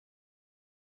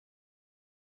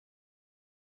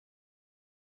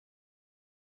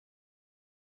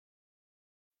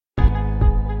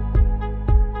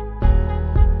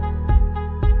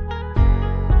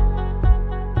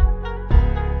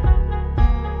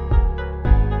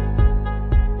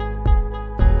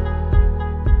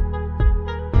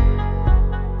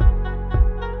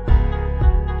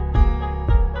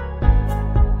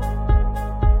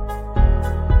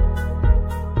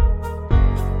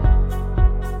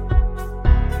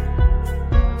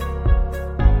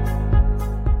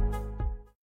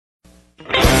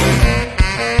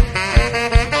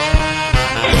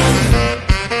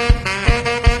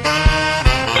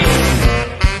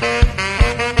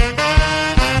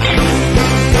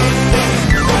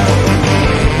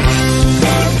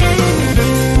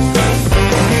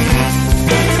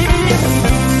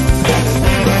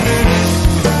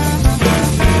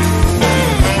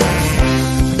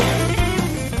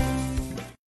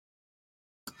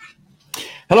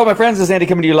Hello, my friends. This is Andy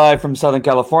coming to you live from Southern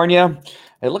California.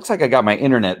 It looks like I got my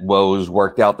internet woes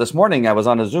worked out this morning. I was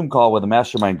on a Zoom call with a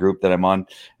mastermind group that I'm on,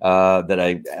 that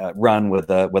I run with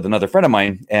another friend of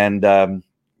mine, and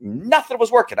nothing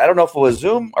was working. I don't know if it was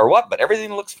Zoom or what, but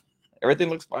everything looks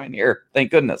fine here.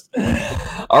 Thank goodness.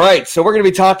 All right, so we're going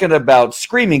to be talking about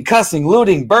screaming, cussing,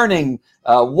 looting, burning,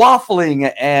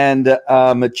 waffling, and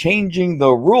changing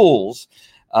the rules,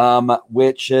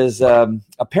 which is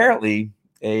apparently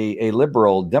a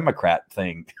liberal Democrat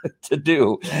thing to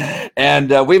do.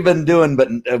 And we've been doing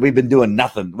nothing.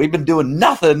 We've been doing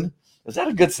nothing. Is that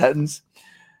a good sentence?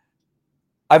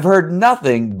 I've heard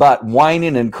nothing but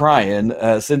whining and crying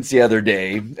since the other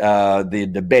day, the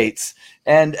debates.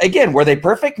 And again, were they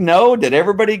perfect? No. Did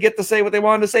everybody get to say what they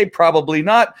wanted to say? Probably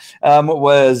not.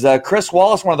 Was Chris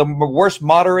Wallace one of the worst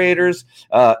moderators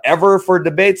ever for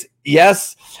debates?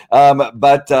 Yes.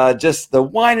 But just the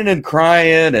whining and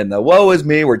crying and the woe is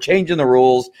me, we're changing the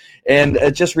rules. And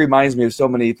it just reminds me of so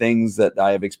many things that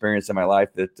I have experienced in my life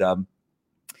that,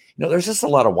 there's just a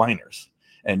lot of whiners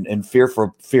and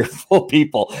fearful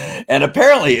people. And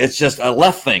apparently it's just a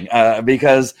left thing,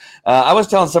 because I was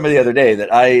telling somebody the other day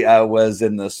that I was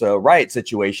in this riot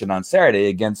situation on Saturday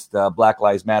against Black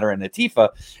Lives Matter and Antifa,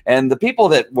 and the people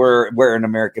that were wearing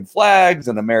American flags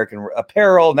and American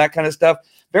apparel and that kind of stuff,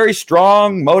 very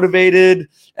strong, motivated,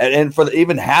 and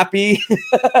even happy.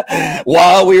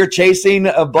 While we were chasing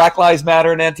Black Lives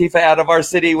Matter and Antifa out of our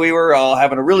city, we were all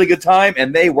having a really good time,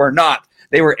 and they were not.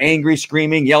 They were angry,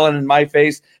 screaming, yelling in my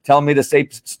face, telling me to say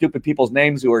stupid people's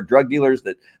names who are drug dealers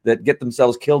that get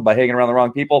themselves killed by hanging around the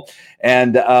wrong people.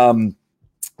 But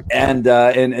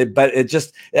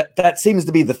that seems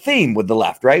to be the theme with the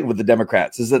left, right? With the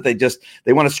Democrats, is that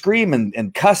they want to scream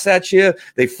and cuss at you.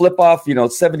 They flip off, 70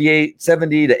 to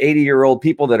 80-year-old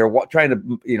people that are trying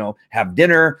to, have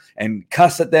dinner and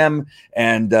cuss at them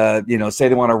and, say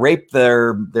they want to rape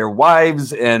their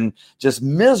wives, and just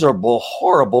miserable,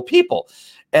 horrible people.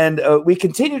 And we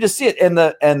continue to see it, and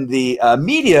the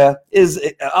media is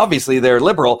obviously, they're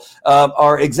liberal,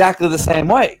 are exactly the same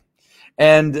way.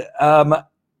 And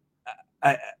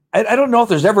I don't know if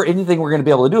there's ever anything we're going to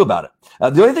be able to do about it.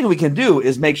 The only thing we can do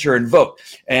is make sure and vote.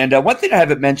 And one thing I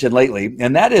haven't mentioned lately,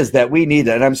 and that is that we need,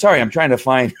 and I'm sorry, I'm trying to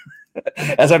find,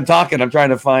 as I'm talking, I'm trying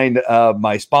to find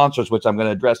my sponsors, which I'm going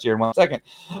to address here in 1 second.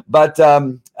 But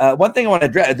one thing I want to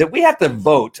address, that we have to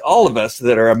vote, all of us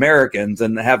that are Americans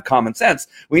and have common sense,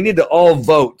 we need to all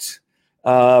vote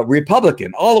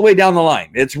Republican all the way down the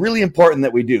line. It's really important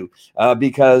that we do,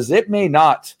 because it may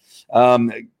not,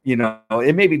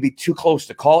 it may be too close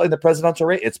to call in the presidential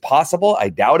race. It's possible. I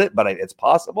doubt it, but it's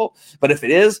possible. But if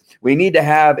it is, we need to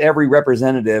have every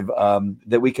representative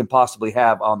that we can possibly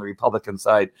have on the Republican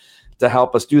side to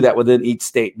help us do that within each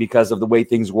state, because of the way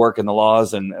things work and the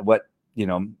laws and what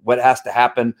has to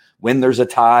happen when there's a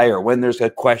tie or when there's a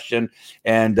question.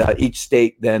 And each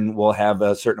state then will have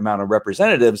a certain amount of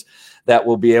representatives that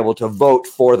will be able to vote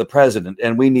for the president.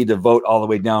 And we need to vote all the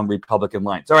way down Republican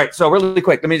lines. All right. So really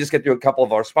quick, let me just get through a couple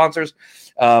of our sponsors.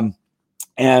 And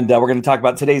we're going to talk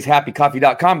about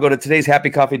today'shappycoffee.com. Go to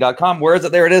today'shappycoffee.com. Where is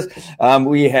it? There it is.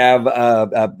 We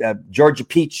have Georgia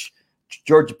Peach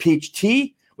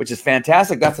tea, which is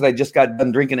fantastic. That's what I just got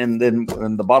done drinking in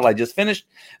the bottle I just finished.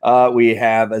 We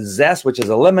have a Zest, which is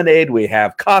a lemonade. We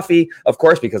have coffee, of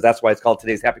course, because that's why it's called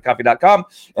today'shappycoffee.com.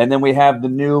 And then we have the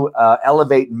new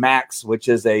Elevate Max, which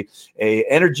is a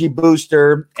energy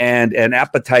booster and an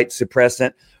appetite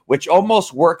suppressant, which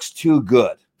almost works too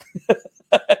good,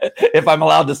 if I'm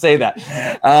allowed to say that.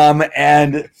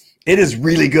 And it is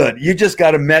really good. You just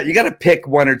got to pick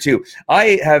one or two.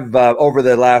 I have over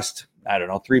the last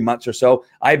 3 months or so,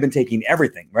 I've been taking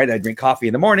everything, right? I drink coffee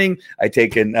in the morning. I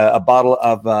take a bottle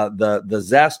of the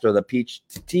Zest or the peach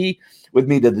tea with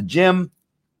me to the gym.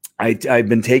 I've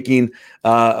been taking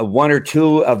one or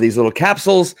two of these little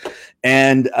capsules,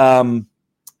 and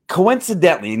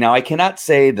coincidentally, now I cannot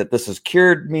say that this has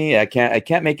cured me. I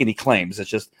can't make any claims. It's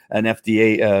just an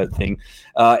FDA thing,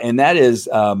 and that is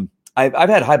I've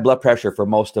had high blood pressure for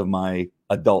most of my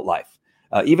adult life.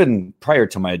 Even prior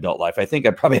to my adult life, I think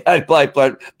I probably had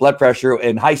blood pressure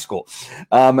in high school,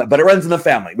 but it runs in the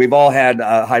family. We've all had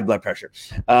high blood pressure.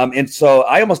 And so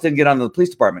I almost didn't get onto the police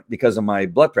department because of my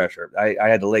blood pressure. I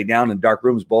had to lay down in dark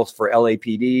rooms, both for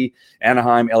LAPD,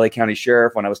 Anaheim, LA County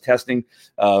Sheriff when I was testing.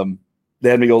 They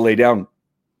had me go lay down.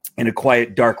 in a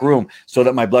quiet, dark room so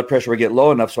that my blood pressure would get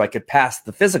low enough so I could pass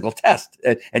the physical test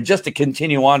and just to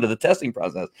continue on to the testing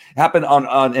process. Happened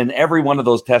on in every one of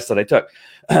those tests that I took.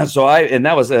 So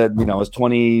that was, I was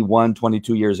 21,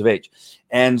 22 years of age.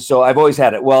 And so I've always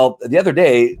had it. Well, the other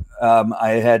day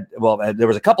there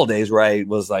was a couple of days where I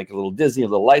was like a little dizzy, a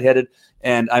little lightheaded,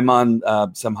 and I'm on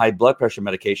some high blood pressure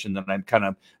medication that I'm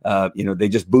kind of, they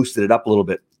just boosted it up a little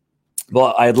bit.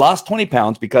 Well, I had lost 20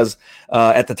 pounds because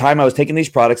at the time I was taking these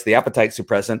products, the appetite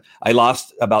suppressant, I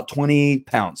lost about 20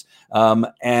 pounds.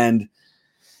 And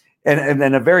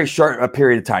then a very short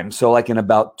period of time. So like in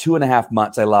about 2.5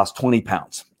 months, I lost 20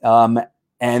 pounds.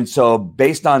 And so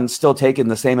based on still taking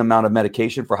the same amount of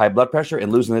medication for high blood pressure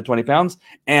and losing the 20 pounds,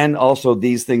 and also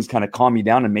these things kind of calm you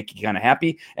down and make you kind of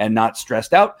happy and not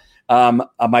stressed out,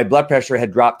 my blood pressure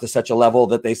had dropped to such a level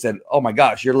that they said, oh my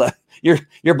gosh, your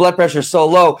blood pressure is so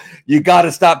low, you got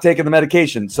to stop taking the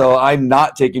medication. So I'm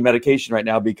not taking medication right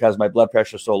now because my blood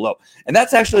pressure is so low. And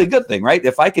that's actually a good thing, right?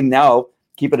 If I can now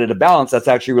keep it at a balance, that's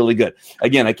actually really good.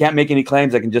 Again, I can't make any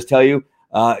claims. I can just tell you,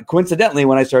 coincidentally,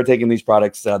 when I started taking these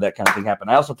products, that kind of thing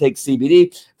happened. I also take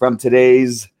CBD from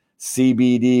today's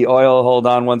CBD oil. Hold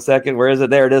on one second. Where is it?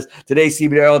 There it is.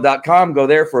 Today'sCBDOil.com. Go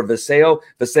there for Viseo.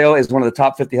 Viseo is one of the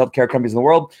top 50 healthcare companies in the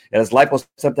world. It has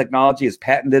liposome technology. It's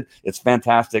patented. It's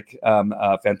fantastic,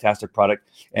 fantastic product.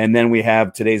 And then we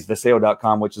have today's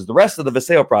Viseo.com, which is the rest of the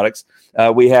Viseo products.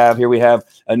 We have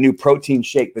a new protein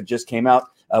shake that just came out.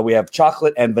 We have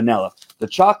chocolate and vanilla. The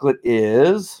chocolate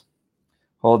is,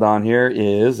 hold on here,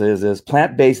 is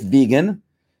plant-based vegan.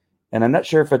 And I'm not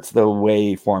sure if it's the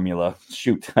whey formula.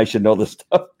 Shoot, I should know this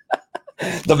stuff.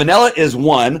 The vanilla is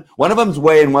one of them's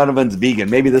whey and one of them's vegan.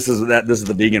 Maybe this is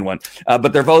the vegan one.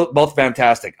 But they're both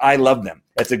fantastic. I love them.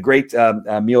 It's a great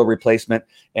meal replacement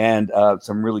and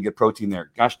some really good protein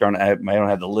there. Gosh darn it, I don't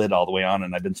have the lid all the way on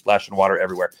and I've been splashing water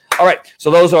everywhere. All right,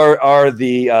 so those are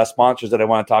the sponsors that I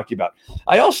want to talk to you about.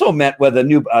 I also met with a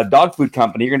new dog food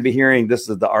company. You're going to be hearing, this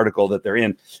is the article that they're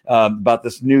in, about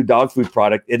this new dog food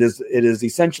product. It is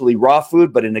essentially raw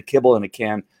food, but in a kibble and a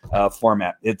can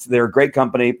format. They're a great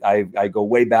company. I go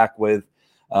way back with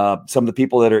some of the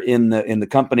people that are in the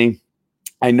company.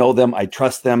 I know them. I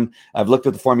trust them. I've looked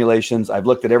at the formulations. I've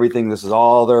looked at everything. This is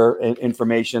all their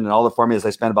information and all the formulas.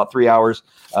 I spent about 3 hours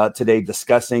today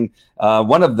discussing.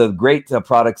 One of the great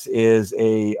products is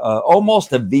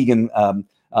almost a vegan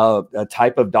a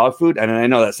type of dog food. And I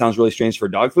know that sounds really strange for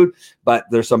dog food, but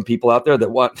there's some people out there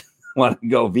that want to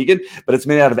go vegan, but it's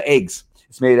made out of eggs.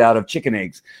 It's made out of chicken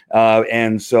eggs.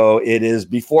 And so it is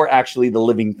before actually the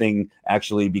living thing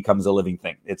actually becomes a living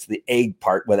thing. It's the egg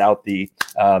part without the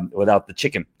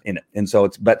chicken in it. And so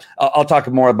but I'll talk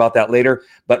more about that later,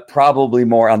 but probably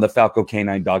more on the Falco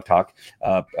Canine Dog Talk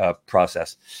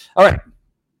process. All right.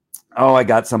 Oh, I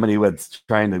got somebody with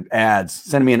trying to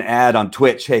send me an ad on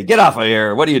Twitch. Hey, get off of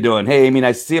here. What are you doing? Hey, Amy,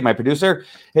 nice to see you. My producer.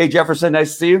 Hey, Jefferson,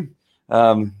 nice to see you.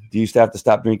 Do you still have to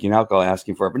stop drinking alcohol?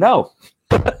 Asking for it, but no.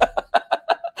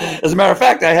 As a matter of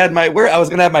fact, I was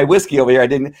going to have my whiskey over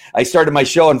here. I started my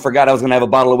show and forgot I was going to have a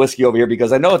bottle of whiskey over here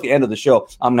because I know at the end of the show,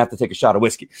 I'm going to have to take a shot of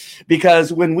whiskey.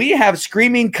 Because when we have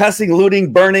screaming, cussing,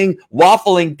 looting, burning,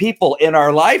 waffling people in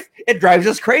our life, it drives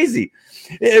us crazy.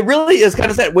 It really is kind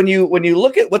of sad. When you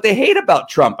look at what they hate about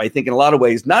Trump, I think in a lot of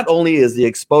ways, not only is he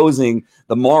exposing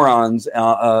the morons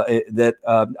that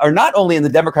are not only in the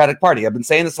Democratic Party. I've been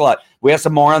saying this a lot. We have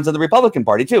some morons in the Republican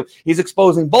Party too. He's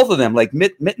exposing both of them, like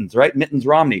Mittens, right? Mittens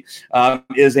Romney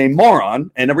is a moron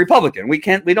and a Republican. We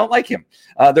don't like him.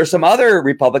 There's some other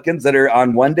Republicans that are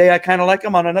on one day I kind of like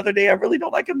them, on another day I really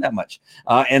don't like them that much.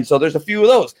 And so there's a few of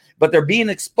those, but they're being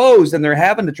exposed and they're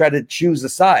having to try to choose a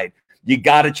side. You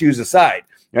got to choose a side,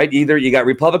 right? Either you got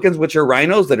Republicans, which are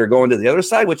rhinos that are going to the other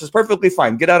side, which is perfectly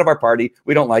fine. Get out of our party.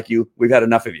 We don't like you. We've had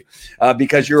enough of you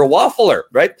because you're a waffler,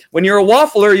 right? When you're a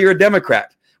waffler, you're a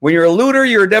Democrat. When you're a looter,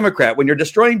 you're a Democrat. When you're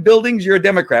destroying buildings, you're a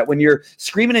Democrat. When you're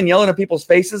screaming and yelling at people's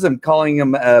faces and calling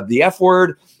them the F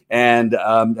word and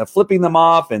flipping them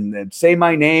off and say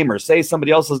my name or say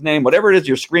somebody else's name, whatever it is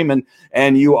you're screaming,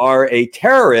 and you are a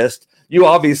terrorist, you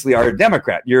obviously are a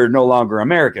Democrat. You're no longer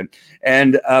American.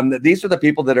 And these are the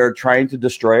people that are trying to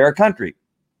destroy our country.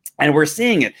 And we're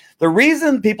seeing it. The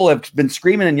reason people have been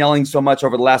screaming and yelling so much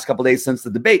over the last couple of days since the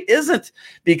debate isn't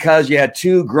because you had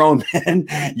two grown men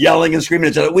yelling and screaming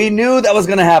at each other. We knew that was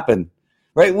going to happen,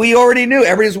 right? We already knew.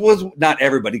 Not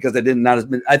everybody, because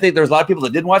I think there was a lot of people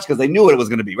that didn't watch because they knew what it was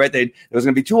going to be, right? It was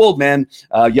going to be two old men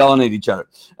yelling at each other.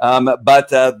 But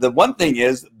the one thing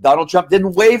is Donald Trump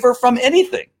didn't waver from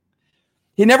anything.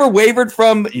 He never wavered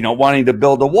from, wanting to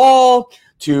build a wall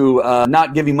to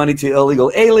not giving money to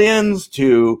illegal aliens,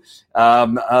 to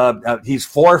he's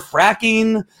for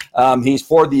fracking, he's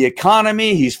for the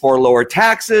economy, he's for lower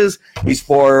taxes, he's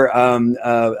for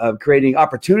creating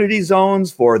opportunity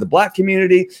zones for the Black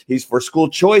community, he's for school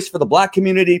choice for the Black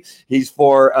community, he's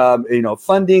for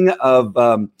funding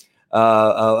of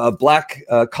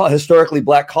historically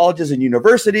Black colleges and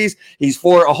universities. He's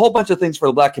for a whole bunch of things for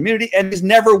the Black community, and he's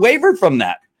never wavered from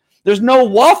that. There's no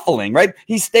waffling, right?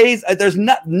 He stays. There's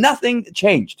nothing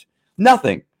changed.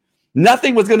 Nothing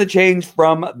was going to change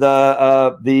from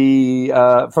the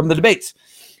debates.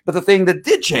 But the thing that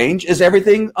did change is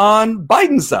everything on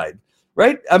Biden's side,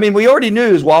 right? I mean, we already knew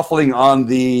he was waffling on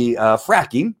the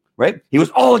fracking. Right? He was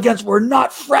all against, we're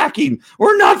not fracking.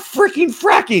 We're not freaking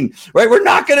fracking, right? We're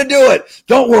not going to do it.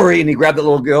 Don't worry. And he grabbed the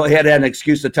little girl. He had an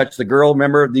excuse to touch the girl. Do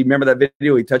you remember that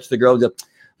video? He touched the girl. He goes,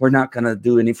 we're not going to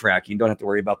do any fracking. Don't have to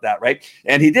worry about that, right?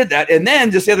 And he did that. And then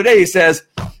just the other day, he says,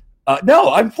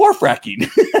 no, I'm for fracking.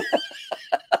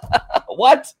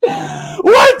 What?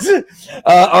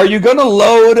 Are you going to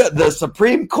load the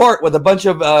Supreme Court with a bunch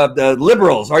of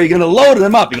liberals? Are you going to load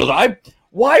them up? He goes,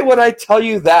 why would I tell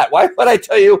you that? Why would I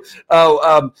tell you,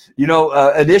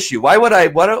 an issue? Why would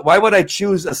I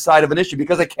choose a side of an issue?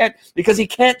 Because he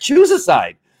can't choose a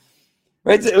side,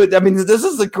 right? I mean, this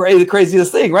is the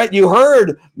craziest thing, right? You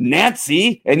heard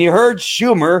Nancy and you heard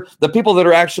Schumer, the people that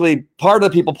are actually part of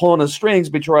the people pulling the strings,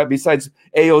 besides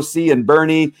AOC and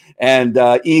Bernie and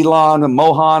Elon and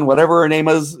Mohan, whatever her name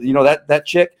is, that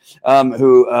chick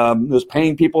who was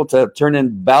paying people to turn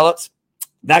in ballots.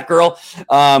 That girl,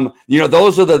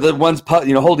 those are the ones,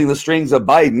 holding the strings of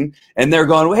Biden, and they're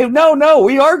going, hey, no,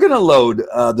 we are going to load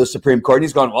the Supreme Court. And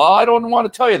he's going, well, I don't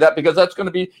want to tell you that because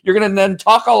you're going to then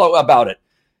talk all about it.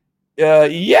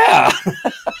 Yeah,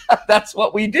 that's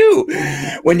what we do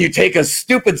when you take a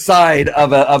stupid side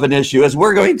of an issue, as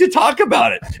we're going to talk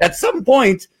about it. At some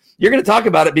point, you're going to talk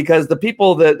about it because the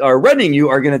people that are running you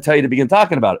are going to tell you to begin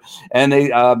talking about it. And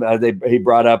he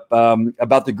brought up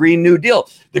about the Green New Deal.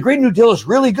 The Green New Deal is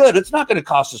really good. It's not going to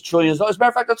cost us trillions. As a matter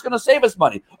of fact, it's going to save us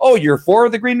money. Oh, you're for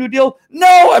the Green New Deal?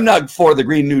 No, I'm not for the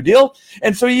Green New Deal.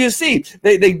 And so you see,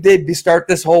 they start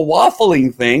this whole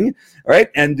waffling thing,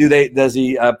 right? And does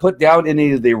he put down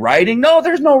any of the writing? No,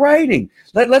 there's no writing.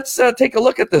 Let's take a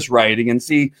look at this writing and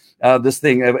see this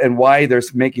thing and why they're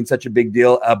making such a big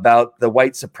deal about the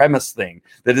white supremacist thing.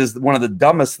 That is one of the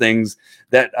dumbest things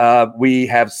that we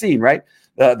have seen, right?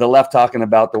 The left talking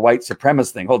about the white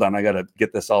supremacist thing. Hold on, I got to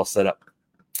get this all set up.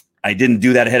 I didn't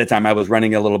do that ahead of time. I was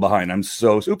running a little behind.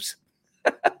 Oops.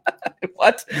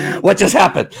 What just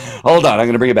happened? Hold on, I'm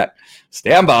going to bring it back.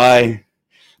 Stand by.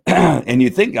 And you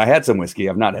think I had some whiskey.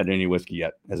 I've not had any whiskey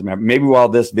yet. As a matter, maybe while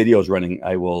this video is running,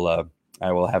 I will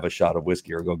have a shot of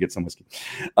whiskey or go get some whiskey.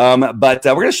 But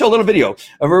we're going to show a little video.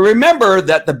 Remember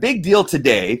that the big deal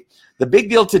today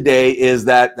is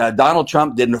that Donald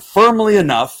Trump did firmly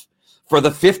enough for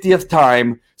the 50th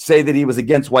time say that he was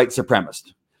against white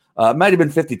supremacists. It might have been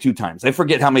 52 times. I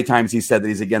forget how many times he said that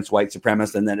he's against white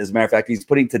supremacists, and then, as a matter of fact, he's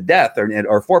putting to death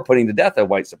or for putting to death a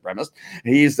white supremacist.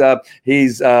 He said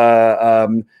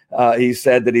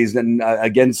that he's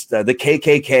against the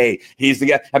KKK. He's the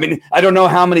guy. I mean, I don't know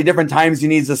how many different times he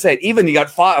needs to say it. Even you got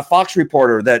a Fox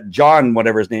reporter, that John,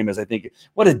 whatever his name is, I think.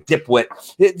 What a dipwit!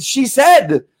 He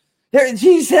said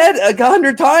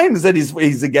 100 times that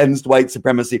he's against white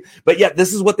supremacy, but yet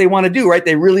this is what they want to do, right?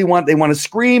 They want to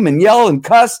scream and yell and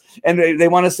cuss, and they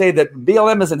want to say that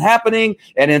BLM isn't happening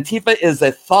and Antifa is a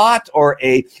thought or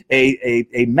a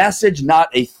message, not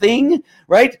a thing,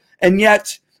 right? And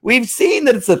yet we've seen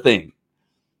that it's a thing.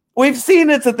 We've seen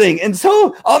it's a thing. And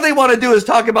so all they want to do is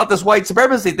talk about this white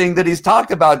supremacy thing that he's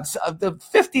talked about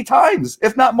 50 times,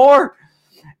 if not more.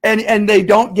 And they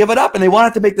don't give it up, and they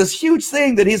want it to make this huge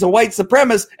thing that he's a white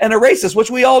supremacist and a racist,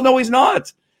 which we all know he's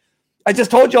not. I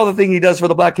just told you all the thing he does for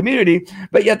the Black community,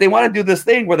 but yet they want to do this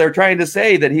thing where they're trying to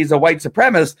say that he's a white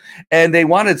supremacist, and they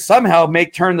want to somehow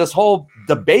turn this whole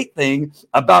debate thing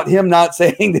about him not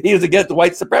saying that he was against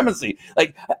white supremacy.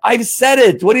 Like, I've said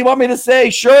it. What do you want me to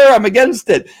say? Sure, I'm against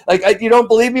it. Like, you don't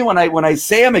believe me when I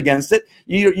say I'm against it.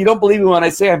 You don't believe me when I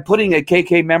say I'm putting a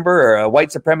KK member or a white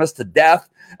supremacist to death.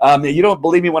 You don't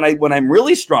believe me when I'm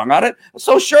really strong on it.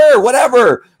 So sure,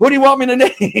 whatever. Who do you want me to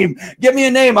name? Give me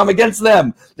a name. I'm against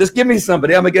them. Just give me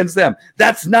somebody. I'm against them.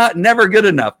 That's never good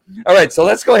enough. All right, so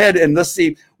let's go ahead and let's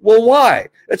see. Well, why?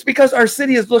 It's because our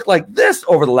city has looked like this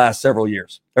over the last several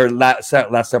years, or last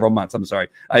several months. I'm sorry,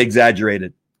 I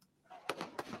exaggerated.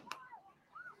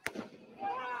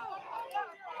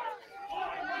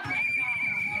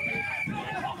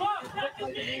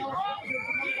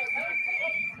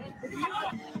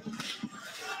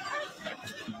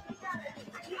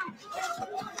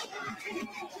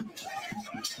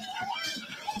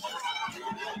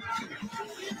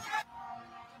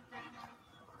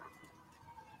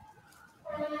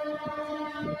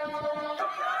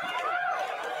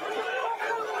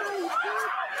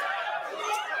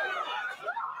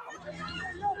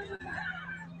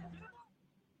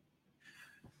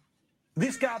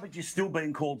 This garbage is still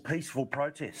being called peaceful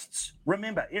protests.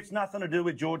 Remember, it's nothing to do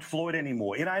with George Floyd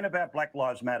anymore. It ain't about Black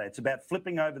Lives Matter. It's about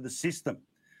flipping over the system.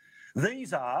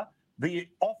 These are the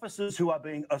officers who are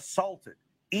being assaulted,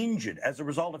 injured as a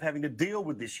result of having to deal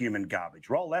with this human garbage.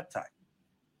 Roll that tape.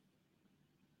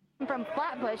 From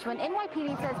Flatbush, when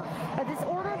NYPD says a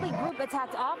disorderly group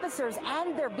attacked officers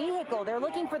and their vehicle. They're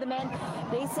looking for the men.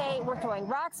 They say we're throwing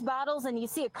rocks, bottles, and you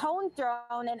see a cone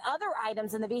thrown and other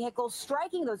items in the vehicle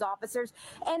striking those officers.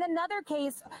 And another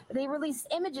case, they released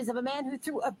images of a man who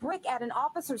threw a brick at an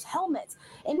officer's helmet.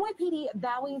 NYPD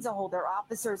vowing to hold their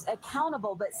officers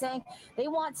accountable, but saying they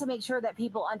want to make sure that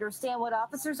people understand what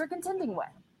officers are contending with.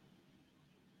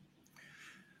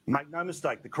 Make no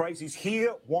mistake, the crazies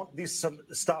here want this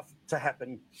stuff to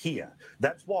happen here.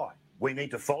 That's why we need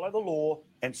to follow the law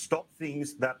and stop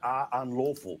things that are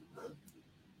unlawful.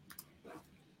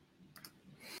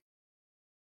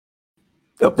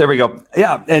 Oh, there we go.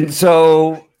 Yeah, and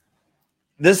so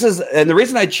and the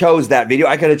reason I chose that video,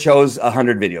 I could have chose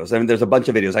 100 videos. I mean, there's a bunch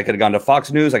of videos. I could have gone to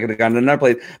Fox News. I could have gone to another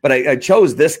place, but I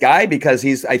chose this guy because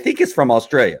I think he's from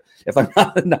Australia, if I'm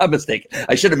not mistaken.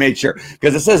 I should have made sure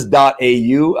because it says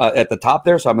 .au at the top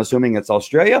there, so I'm assuming it's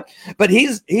Australia. But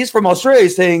he's from Australia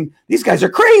saying these guys are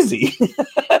crazy.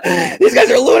 These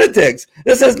guys are lunatics.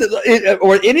 This says,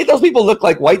 or any of those people look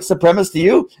like white supremacists to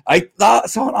you? I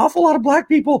saw an awful lot of black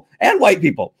people and white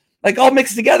people, like all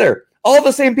mixed together. All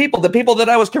the same people, the people that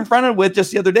I was confronted with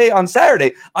just the other day on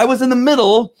Saturday. I was in the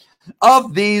middle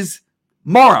of these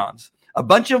morons. A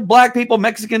bunch of black people,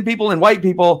 Mexican people, and white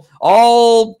people,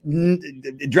 all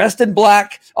dressed in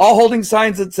black, all holding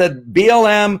signs that said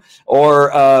BLM or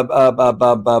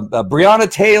Breonna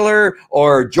Taylor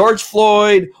or George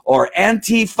Floyd or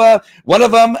Antifa. One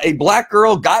of them, a black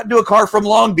girl, got into a car from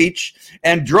Long Beach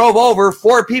and drove over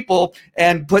 4 people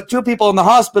and put 2 people in the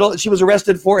hospital. She was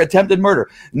arrested for attempted murder.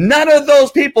 None of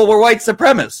those people were white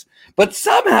supremacists. But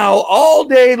somehow, all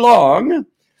day long,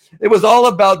 it was all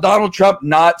about Donald Trump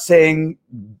not saying,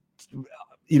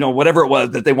 whatever it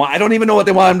was that they want. I don't even know what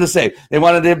they wanted him to say. They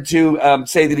wanted him to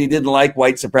say that he didn't like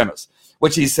white supremacists,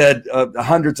 which he said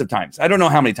hundreds of times. I don't know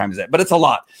how many times that, but it's a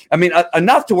lot. I mean,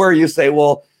 enough to where you say,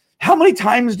 well, how many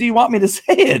times do you want me to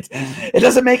say it? It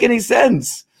doesn't make any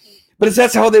sense. But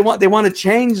that's how they want. They want to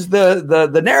change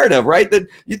the narrative, right?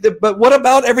 But what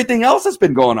about everything else that's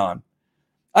been going on?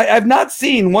 I've not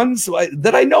seen one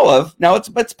that I know of. Now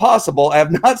it's possible. I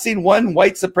have not seen one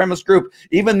white supremacist group.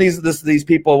 Even these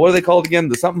people. What are they called again?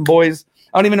 The something boys.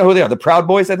 I don't even know who they are. The Proud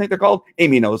Boys, I think they're called.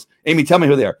 Amy knows. Amy, tell me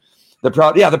who they are. The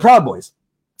Proud Boys.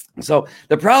 So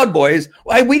the Proud Boys.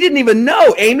 We didn't even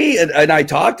know. Amy and I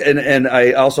talked, and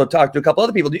I also talked to a couple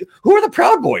other people. Who are the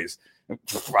Proud Boys?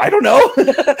 I don't know.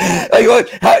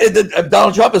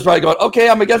 Donald Trump is probably going, okay,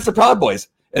 I'm against the Proud Boys.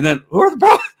 And then who are the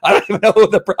Proud? I don't even know who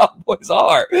the Proud Boys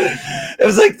are. It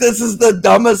was like, this is the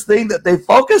dumbest thing that they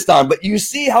focused on. But you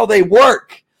see how they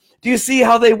work. Do you see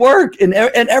how they work in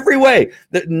every way?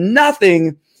 That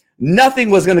nothing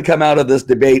was going to come out of this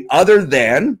debate other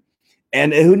than,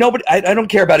 and who nobody. I don't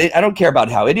care about it. I don't care about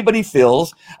how anybody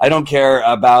feels. I don't care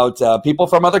about people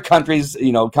from other countries,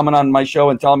 coming on my show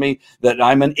and telling me that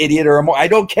I'm an idiot or more. I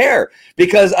don't care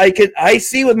because I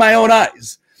see with my own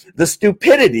eyes the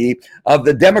stupidity of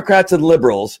the Democrats and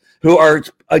liberals who are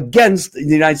against the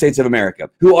United States of America,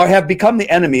 who have become the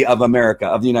enemy of America,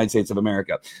 of the United States of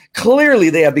America. Clearly,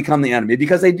 they have become the enemy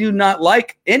because they do not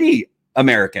like any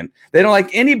American. They don't like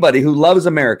anybody who loves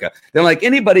America. They don't like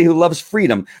anybody who loves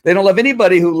freedom. They don't love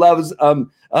anybody who loves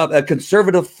a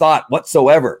conservative thought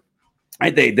whatsoever.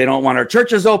 Right? They don't want our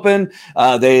churches open.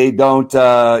 They don't,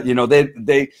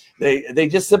 they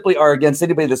just simply are against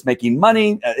anybody that's making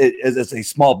money as a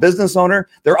small business owner.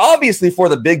 They're obviously for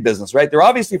the big business, right? They're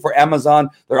obviously for Amazon.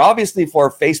 They're obviously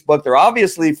for Facebook. They're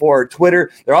obviously for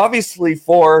Twitter. They're obviously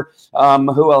for,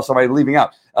 who else am I leaving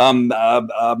out?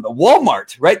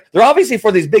 Walmart, right? They're obviously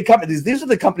for these big companies. These are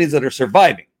the companies that are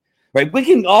surviving, right? We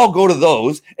can all go to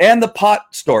those and the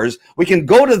pot stores. We can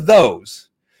go to those.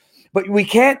 But we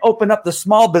can't open up the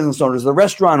small business owners, the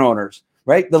restaurant owners,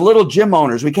 right? The little gym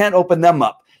owners. We can't open them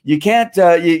up. You can't,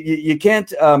 you can't,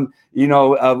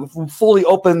 fully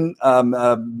open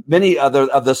many other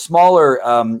of the smaller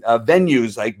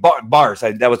venues like bars.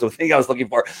 That was the thing I was looking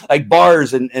for, like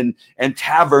bars and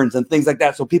taverns and things like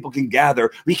that, so people can gather.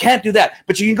 We can't do that,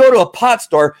 but you can go to a pot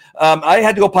store. I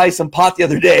had to go buy some pot the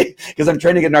other day because I'm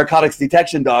training a narcotics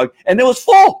detection dog, and it was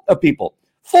full of people,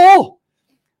 full.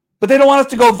 But they don't want us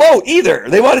to go vote either.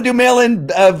 They want to do mail-in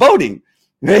voting.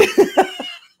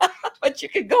 But you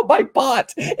can go buy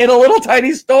pot in a little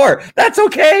tiny store. That's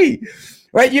okay.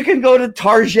 Right? You can go to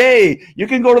Target. You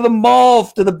can go to the mall,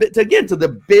 to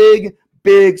the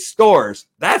big stores.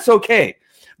 That's okay.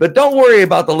 But don't worry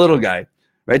about the little guy.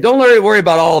 Right? Don't worry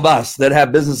about all of us that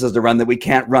have businesses to run that we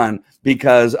can't run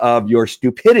because of your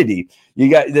stupidity.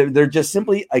 They're just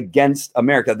simply against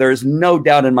America. There is no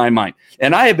doubt in my mind.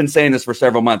 And I have been saying this for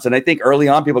several months. And I think early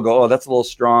on people go, oh, that's a little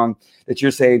strong that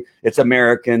you're saying it's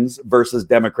Americans versus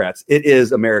Democrats. It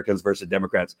is Americans versus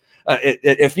Democrats.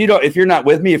 If you're not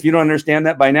with me, if you don't understand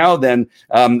that by now, then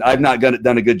I've not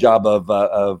done a good job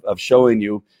of showing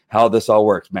you how this all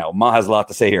works. Now, Ma has a lot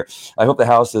to say here. I hope the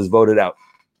House is voted out.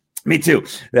 Me too.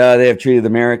 They have treated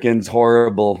Americans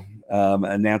horrible.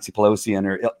 Nancy Pelosi and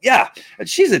her,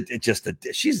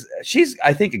 she's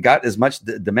I think got as much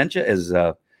dementia as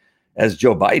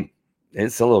Joe Biden.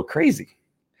 It's a little crazy.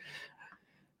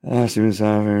 Did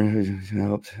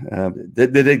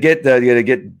it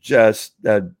get just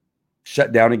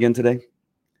shut down again today?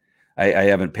 I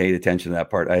haven't paid attention to that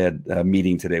part. I had a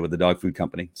meeting today with the dog food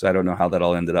company, so I don't know how that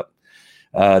all ended up.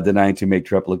 Denying to make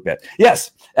Trump look bad.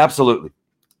 Yes, absolutely.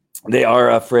 They are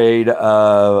afraid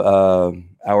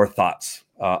our thoughts,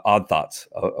 odd thoughts,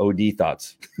 OD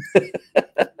thoughts.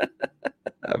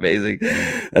 Amazing.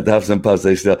 At the Huffs and Puffs,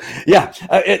 they still,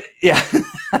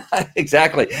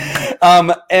 exactly.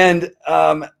 And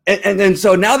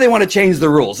so now they want to change the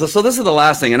rules. So this is the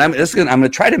last thing, and I'm going to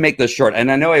try to make this short.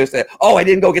 And I know I was saying, I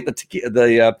didn't go get you're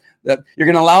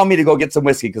going to allow me to go get some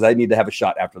whiskey because I need to have a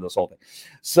shot after this whole thing.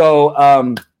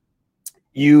 So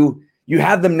you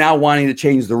have them now wanting to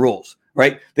change the rules.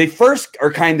 Right. They first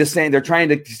are kind of saying they're trying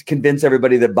to convince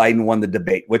everybody that Biden won the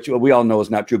debate, which we all know is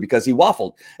not true because he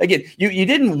waffled. Again, you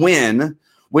didn't win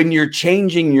when you're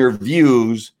changing your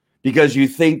views because you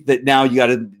think that now you got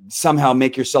to somehow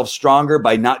make yourself stronger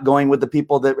by not going with the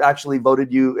people that actually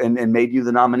voted you and made you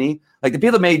the nominee. Like the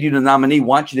people that made you the nominee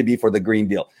want you to be for the Green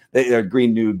Deal,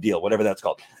 Green New Deal, whatever that's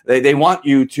called. They want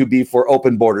you to be for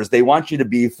open borders. They want you to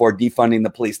be for defunding the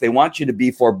police. They want you to be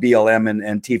for BLM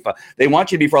and Tifa. They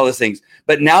want you to be for all those things.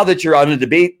 But now that you're on a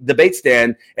debate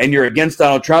stand and you're against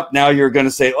Donald Trump, now you're going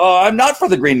to say, "Oh, I'm not for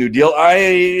the Green New Deal.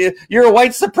 You're a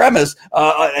white supremacist,"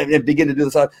 and begin to do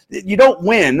this. You don't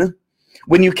win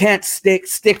when you can't stick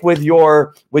with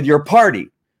your party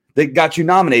that got you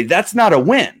nominated. That's not a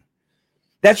win.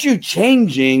 That's you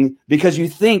changing because you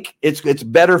think it's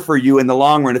better for you in the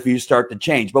long run if you start to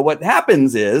change. But what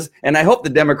happens is, and I hope the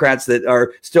Democrats that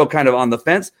are still kind of on the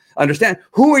fence understand,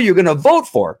 who are you going to vote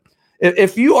for?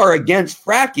 If you are against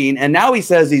fracking and now he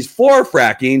says he's for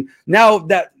fracking, now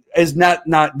that is not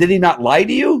did he not lie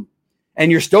to you?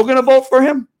 And you're still going to vote for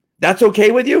him? That's okay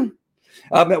with you?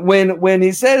 When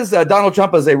he says Donald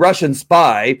Trump is a Russian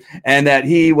spy and that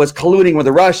he was colluding with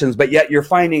the Russians, but yet you're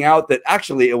finding out that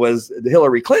actually it was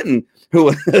Hillary Clinton who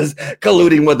was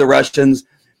colluding with the Russians,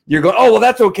 you're going, oh, well,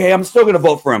 that's okay. I'm still going to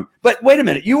vote for him. But wait a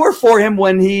minute. You were for him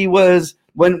when he was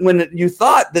when you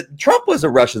thought that Trump was a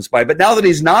Russian spy. But now that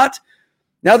he's not,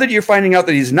 now that you're finding out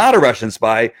that he's not a Russian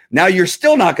spy, now you're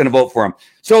still not going to vote for him.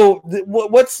 So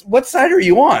what side are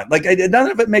you on? Like, none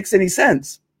of it makes any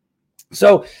sense.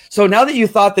 So now that you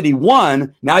thought that he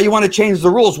won, now you want to change the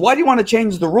rules. Why do you want to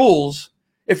change the rules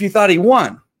if you thought he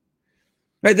won?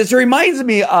 Right? This reminds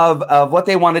me of what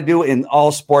they want to do in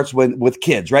all sports with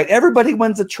kids, right? Everybody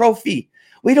wins a trophy.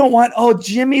 We don't want,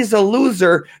 Jimmy's a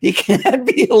loser. He can't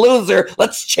be a loser.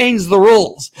 Let's change the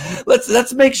rules.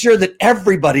 Let's make sure that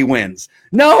everybody wins.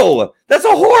 No, that's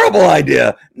a horrible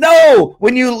idea. No,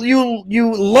 when you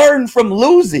learn from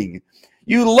losing.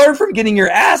 You learn from getting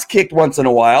your ass kicked once in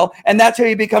a while, and that's how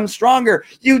you become stronger.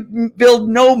 You build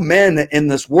no men in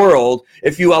this world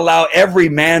if you allow every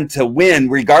man to win,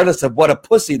 regardless of what a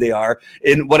pussy they are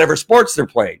in whatever sports they're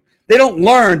playing. They don't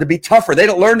learn to be tougher. They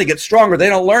don't learn to get stronger. They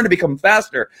don't learn to become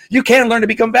faster. You can learn to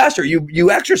become faster.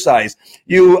 You exercise.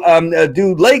 You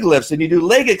do leg lifts, and you do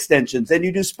leg extensions, and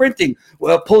you do sprinting,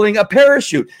 pulling a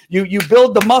parachute. You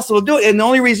build the muscle to do it, and the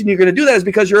only reason you're going to do that is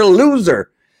because you're a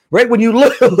loser. Right? When you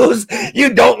lose,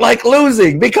 you don't like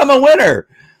losing. Become a winner.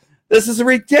 This is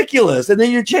ridiculous. And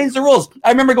then you change the rules. I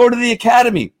remember going to the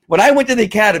academy. When I went to the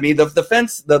academy, the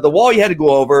fence, the wall you had to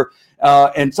go over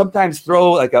and sometimes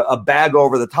throw like a bag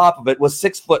over the top of it was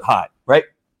 6 foot high, right?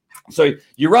 So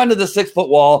you run to the 6 foot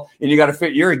wall and you got to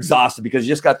fit. You're exhausted because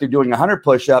you just got through doing 100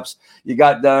 push-ups. You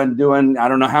got done doing, I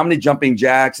don't know how many jumping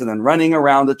jacks and then running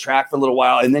around the track for a little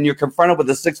while. And then you're confronted with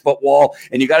a 6 foot wall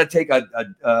and you got to take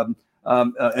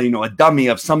a dummy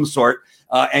of some sort,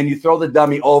 and you throw the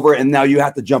dummy over, and now you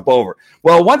have to jump over.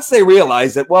 Well, once they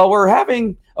realize that, well, we're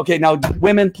having, okay, now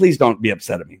women, please don't be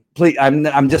upset at me. Please,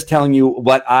 I'm just telling you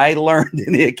what I learned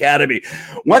in the academy.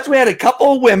 Once we had a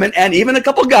couple of women and even a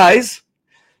couple guys,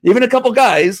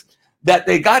 that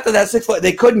they got to that 6 foot,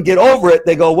 they couldn't get over it.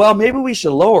 They go, well, maybe we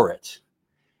should lower it.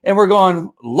 And we're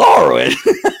going, lower it?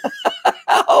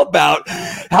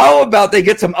 How about they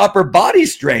get some upper body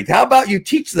strength? How about you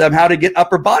teach them how to get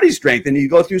upper body strength, and you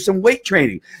go through some weight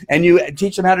training, and you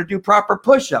teach them how to do proper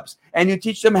push-ups, and you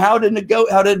teach them how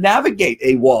to navigate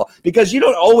a wall, because you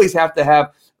don't always have to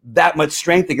have that much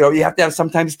strength to go. You have to have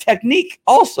sometimes technique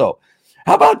also.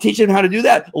 How about teaching them how to do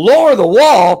that? Lower the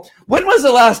wall. When was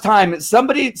the last time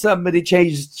somebody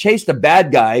chased a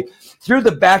bad guy through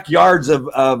the backyards of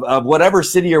whatever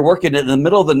city you're working in the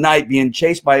middle of the night, being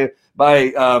chased by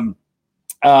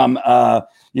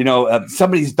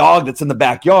somebody's dog that's in the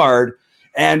backyard,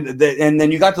 and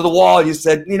then you got to the wall and you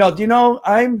said,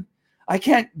 I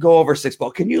can't go over 6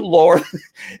 foot. Can you lower?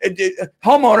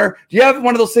 Homeowner, do you have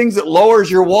one of those things that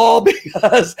lowers your wall?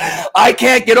 Because I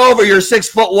can't get over your 6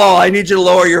 foot wall. I need you to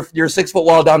lower your 6 foot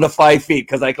wall down to 5 feet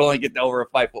because I can only get over a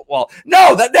 5 foot wall.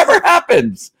 No, that never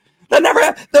happens.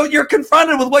 Though you're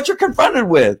confronted with what you're confronted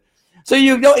with. So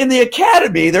in the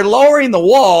academy, they're lowering the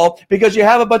wall because you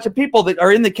have a bunch of people that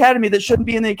are in the academy that shouldn't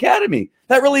be in the academy.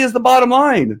 That really is the bottom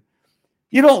line.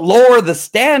 You don't lower the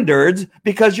standards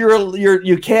because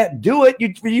you can't do it.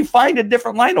 You find a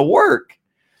different line of work.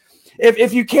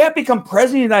 If you can't become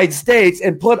president of the United States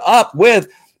and put up with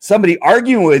somebody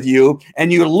arguing with you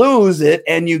and you lose it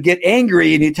and you get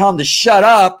angry and you tell them to shut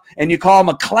up and you call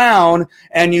them a clown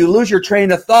and you lose your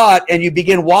train of thought and you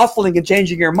begin waffling and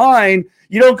changing your mind,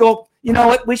 you don't go, you know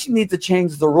what, we should need to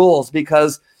change the rules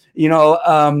because,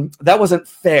 that wasn't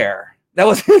fair. That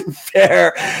wasn't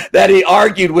fair that he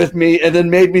argued with me and then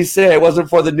made me say I wasn't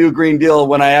for the new Green Deal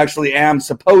when I actually am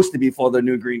supposed to be for the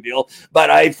new Green Deal. But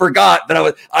I forgot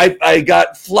that I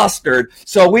got flustered.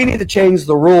 So we need to change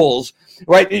the rules,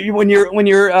 right? When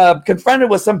you're confronted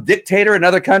with some dictator in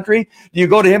another country, do you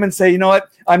go to him and say, you know what?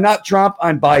 I'm not Trump,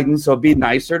 I'm Biden, so be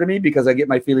nicer to me because I get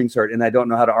my feelings hurt and I don't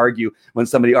know how to argue when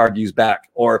somebody argues back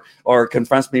or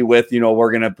confronts me with,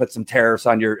 we're going to put some tariffs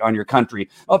on your country.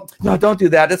 Oh, no, don't do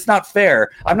that. It's not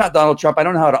fair. I'm not Donald Trump. I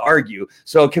don't know how to argue.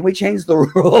 So can we change the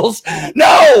rules?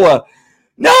 No,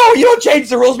 you don't change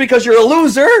the rules because you're a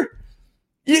loser.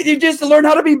 You just learn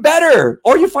how to be better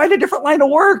or you find a different line of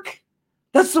work.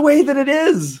 That's the way that it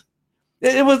is.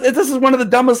 This is one of the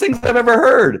dumbest things I've ever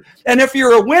heard. And if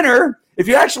you're a winner, if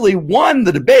you actually won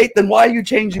the debate, then why are you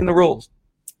changing the rules?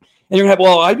 And you're going to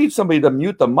have, I need somebody to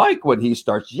mute the mic when he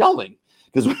starts yelling.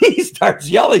 Because when he starts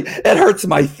yelling, it hurts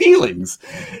my feelings.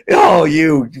 Oh,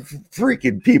 you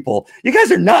freaking people. You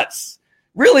guys are nuts.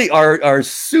 Really are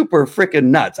super freaking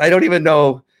nuts. I don't even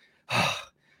know.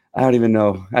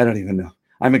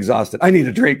 I'm exhausted. I need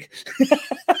a drink.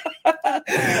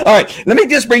 All right, let me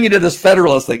just bring you to this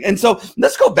Federalist thing. And so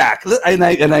let's go back. And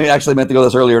I actually meant to go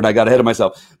this earlier and I got ahead of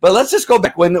myself. But let's just go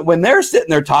back. When they're sitting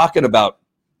there talking about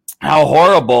how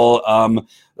horrible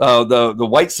the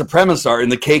white supremacists are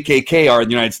and the KKK are in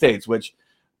the United States, which,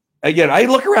 again, I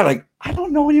look around like, I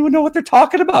don't even know what they're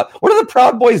talking about. What are the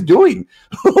Proud Boys doing?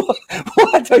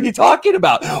 What are you talking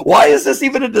about? Why is this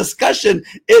even a discussion?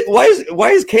 Why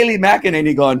is Kayleigh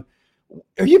McEnany going,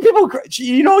 are you people?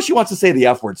 She wants to say the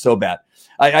F word so bad.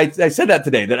 I said that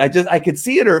today that I could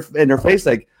see in her face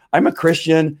like I'm a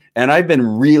Christian and I've been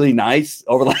really nice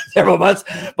over the last several months,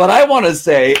 but I want to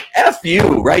say F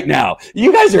you right now.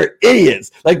 You guys are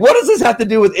idiots. Like, what does this have to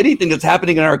do with anything that's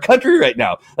happening in our country right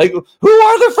now? Like, who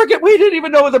are the freaking? We didn't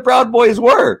even know what the Proud Boys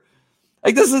were.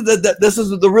 Like, this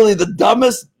is really the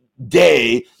dumbest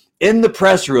day in the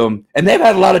press room, and they've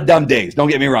had a lot of dumb days, don't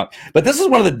get me wrong. But this is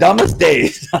one of the dumbest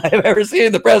days I've ever seen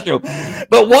in the press room.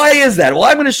 But why is that? Well,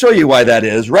 I'm going to show you why that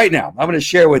is right now. I'm going to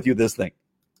share with you this thing.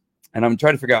 And I'm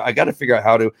trying to figure out, I got to figure out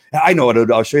how to, I know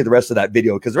what I'll show you the rest of that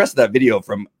video, because the rest of that video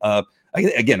from,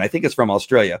 again, I think it's from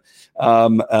Australia,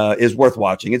 is worth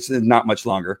watching. It's not much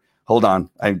longer. Hold on.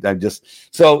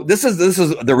 So this is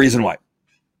the reason why.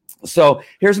 So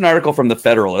here's an article from the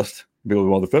Federalist.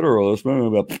 Well, the Federalist.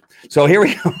 So here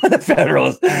we go, the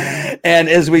Federalist. And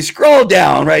as we scroll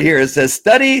down right here, it says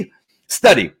study,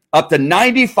 up to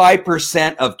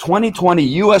 95% of 2020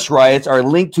 U.S. riots are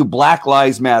linked to Black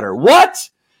Lives Matter. What?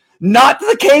 Not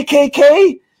the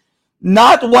KKK?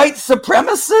 Not white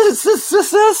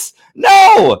supremacists?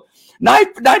 No.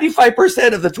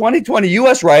 95% of the 2020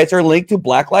 U.S. riots are linked to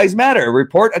Black Lives Matter. A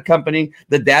report accompanying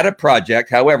the data project,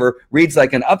 however, reads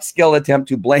like an upscale attempt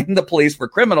to blame the police for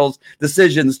criminals'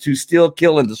 decisions to steal,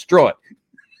 kill, and destroy.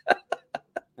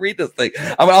 Read this thing.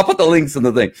 I'll put the links in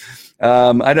the thing.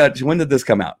 I don't. When did this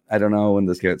come out? I don't know when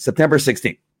this came out. September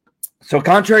 16th. So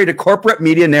contrary to corporate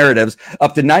media narratives,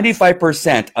 up to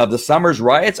 95% of the summer's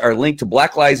riots are linked to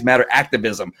Black Lives Matter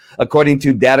activism, according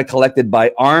to data collected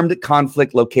by Armed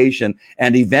Conflict Location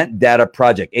and Event Data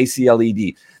Project,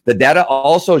 ACLED. The data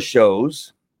also show,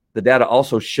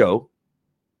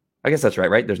 I guess that's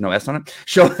right? There's no S on it.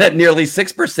 Show that nearly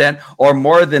 6% or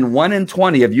more than 1 in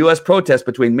 20 of U.S. protests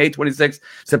between May 26th,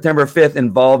 September 5th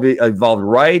involved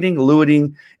rioting,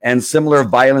 looting, and similar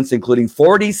violence, including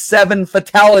 47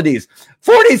 fatalities.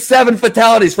 47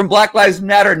 fatalities from Black Lives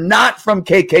Matter, not from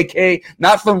KKK,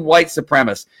 not from white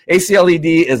supremacists.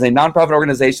 ACLED is a nonprofit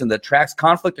organization that tracks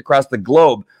conflict across the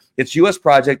globe. Its U.S.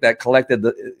 project that collected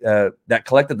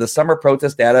the summer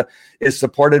protest data is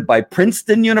supported by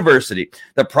Princeton University.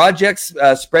 The project's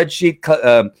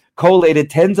spreadsheet collated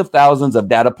tens of thousands of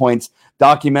data points,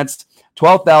 documents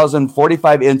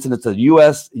 12,045 incidents of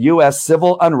U.S.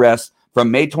 civil unrest from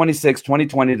May 26,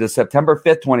 2020 to September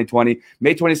 5th, 2020.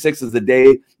 May 26 is the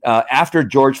day after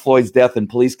George Floyd's death in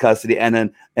police custody,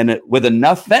 and with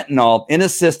enough fentanyl in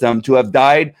his system to have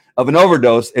died of an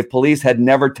overdose if police had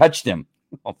never touched him.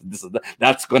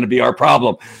 That's going to be our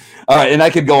problem. All right, and I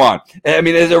could go on. I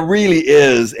mean, it really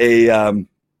is a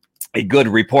good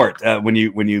report when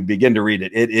you begin to read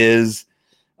it. It is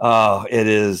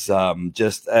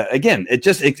just again,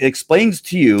 it explains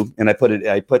to you, and I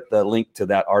put the link to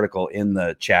that article in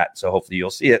the chat, so hopefully you'll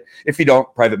see it. If you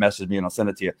don't, private message me and I'll send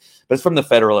it to you. But it's from the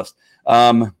Federalist.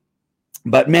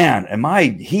 But man, am I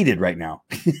heated right now?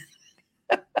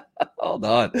 Hold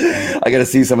on, I got to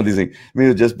see some of these things.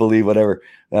 Maybe just believe whatever.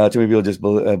 Too many people just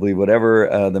believe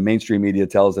whatever the mainstream media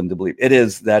tells them to believe.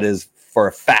 That is for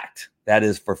a fact. That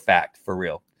is for fact, for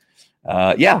real.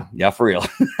 Yeah, for real.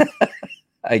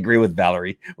 I agree with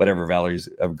Valerie. Whatever Valerie's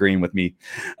agreeing with me.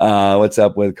 What's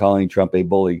up with calling Trump a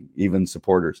bully? Even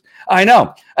supporters. I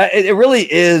know it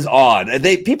really is odd.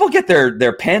 People get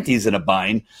their panties in a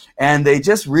bind, and they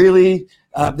just really.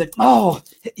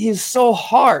 He's so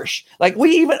harsh. Like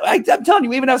I'm telling you,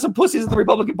 we even have some pussies in the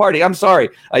Republican Party. I'm sorry.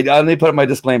 Let me put up my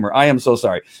disclaimer. I am so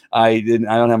sorry. I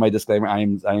don't have my disclaimer. I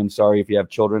am sorry if you have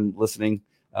children listening.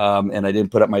 And I didn't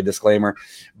put up my disclaimer,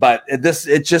 but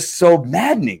it's just so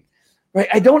maddening, right?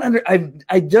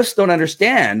 I just don't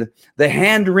understand the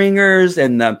hand wringers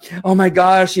and oh my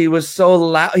gosh, he was so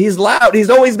loud. He's loud. He's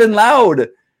always been loud.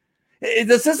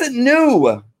 This isn't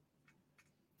new.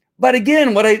 But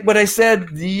again, what I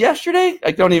said yesterday, I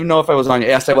don't even know if I was on.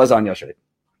 Yes, I was on yesterday.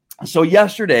 So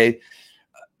yesterday,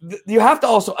 you have to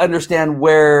also understand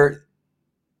where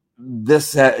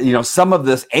this, some of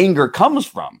this anger comes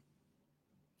from.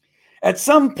 At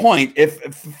some point, if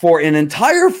for an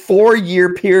entire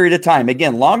 4-year period of time,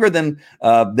 again, longer than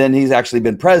he's actually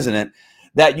been president,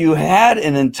 that you had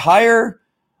an entire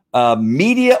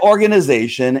media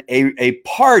organization, a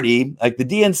party like the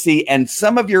DNC, and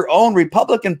some of your own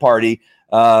Republican Party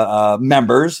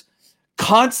members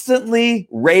constantly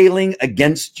railing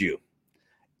against you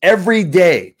every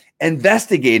day,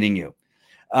 investigating you,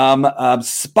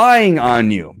 spying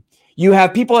on you. You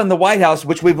have people in the White House,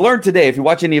 which we've learned today. If you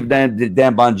watch any of Dan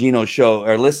Bongino's show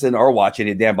or listen or watch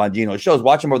any of Dan Bongino's shows,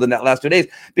 watch them over the last 2 days,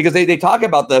 because they talk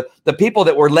about the people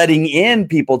that were letting in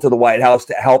people to the White House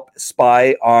to help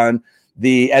spy on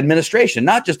the administration,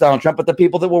 not just Donald Trump, but the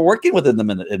people that were working within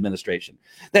the administration.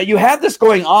 That you have this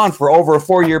going on for over a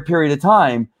 4-year period of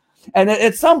time. And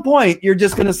at some point, you're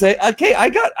just going to say, okay,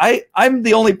 I'm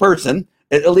the only person,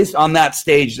 at least on that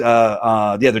stage the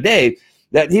other day,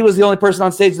 that he was the only person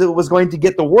on stage that was going to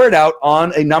get the word out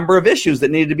on a number of issues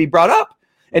that needed to be brought up.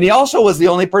 And he also was the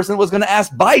only person that was going to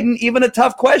ask Biden even a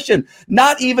tough question.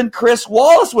 Not even Chris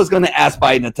Wallace was going to ask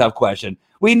Biden a tough question.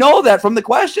 We know that from the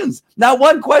questions. Now,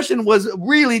 one question was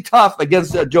really tough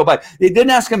against Joe Biden. They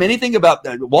didn't ask him anything about,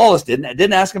 Wallace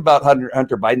didn't ask him about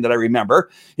Hunter Biden that I remember.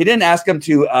 He didn't ask him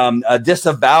to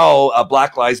disavow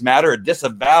Black Lives Matter or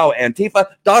disavow Antifa.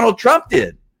 Donald Trump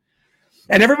did.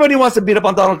 And everybody wants to beat up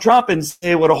on Donald Trump and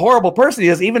say what a horrible person he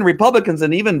is, even Republicans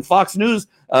and even Fox News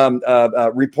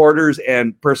reporters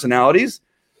and personalities.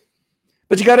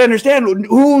 But you got to understand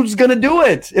who's going to do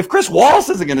it. If Chris Wallace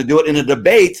isn't going to do it in a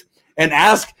debate and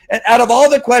ask, and out of all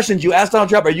the questions you asked Donald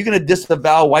Trump, are you going to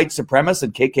disavow white supremacists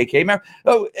and KKK members?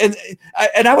 Oh,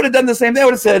 and I would have done the same thing. I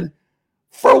would have said,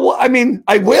 for what? I mean,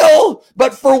 I will,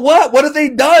 but for what? What have they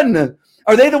done?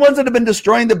 Are they the ones that have been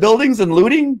destroying the buildings and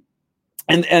looting?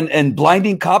 And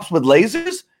blinding cops with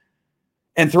lasers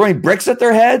and throwing bricks at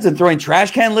their heads and throwing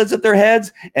trash can lids at their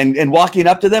heads and walking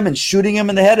up to them and shooting them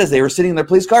in the head as they were sitting in their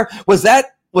police car. Was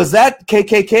that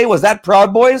KKK? Was that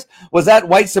Proud Boys? Was that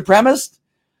white supremacist?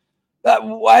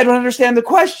 I don't understand the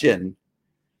question.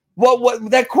 What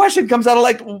that question comes out of,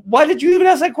 like, why did you even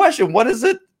ask that question? What is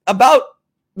it about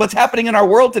what's happening in our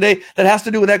world today that has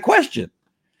to do with that question?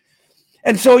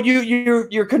 And so you're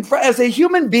as a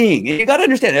human being, you got to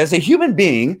understand, as a human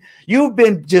being, you've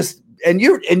been just, and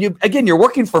you again, you're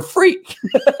working for free.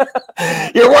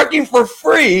 You're working for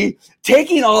free,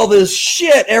 taking all this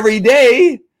shit every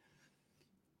day,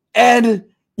 and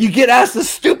you get asked a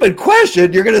stupid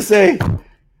question. You're going to say,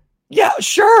 yeah,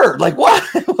 sure. Like, what?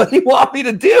 What do you want me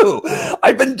to do?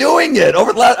 I've been doing it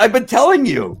over the last, I've been telling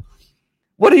you.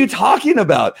 What are you talking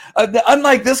about?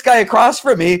 Unlike this guy across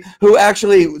from me, who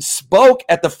actually spoke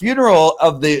at the funeral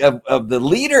of the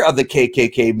leader of the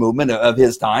KKK movement of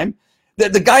his time,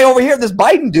 the guy over here, this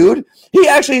Biden dude, he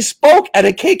actually spoke at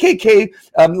a KKK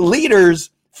leader's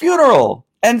funeral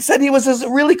and said he was his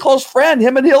really close friend.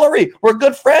 Him and Hillary were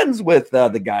good friends with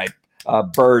the guy,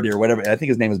 Bird or whatever. I think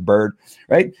his name is Bird,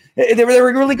 right? They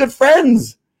were really good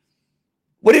friends.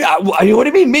 What do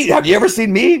you mean me? Have you ever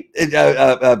seen me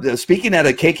speaking at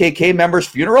a KKK member's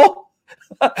funeral?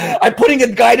 I'm putting a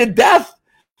guy to death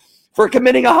for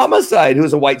committing a homicide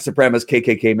who's a white supremacist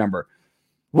KKK member.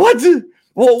 What?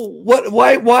 Well, what?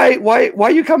 Why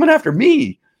are you coming after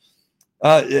me?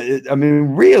 I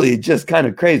mean, really, just kind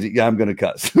of crazy. Yeah, I'm going to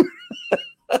cuss.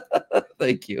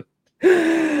 Thank you.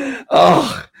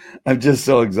 Oh, I'm just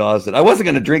so exhausted. I wasn't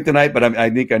going to drink tonight, but I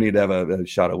think I need to have a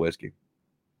shot of whiskey.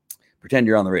 Pretend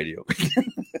you're on the radio.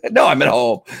 No, I'm at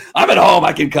home. I'm at home.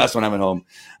 I can cuss when I'm at home.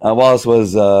 Wallace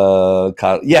was,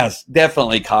 yes,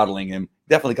 definitely coddling him.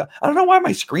 Definitely. I don't know why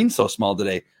my screen's so small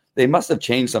today. They must have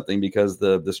changed something because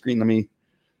the screen, let me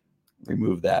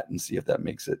remove that and see if that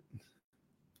makes it.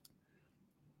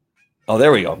 Oh,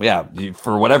 there we go. Yeah.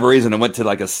 For whatever reason, it went to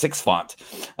like a 6 font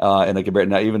and I compared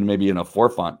not even maybe in a 4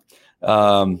 font.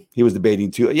 He was debating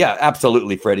two. Yeah,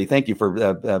 absolutely, Freddie. Thank you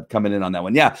for coming in on that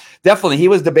one. Yeah, definitely. He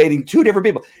was debating two different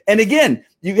people. And again,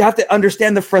 you have to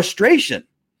understand the frustration.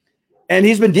 And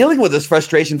he's been dealing with this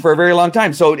frustration for a very long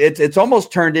time. So it's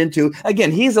almost turned into,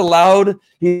 again, he's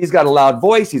got a loud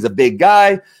voice. He's a big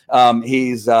guy.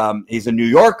 He's a New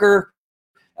Yorker.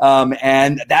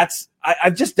 And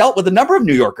I've just dealt with a number of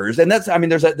New Yorkers, and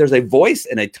there's a voice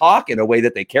and a talk and a way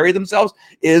that they carry themselves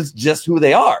is just who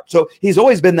they are. So he's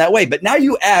always been that way. But now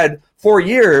you add 4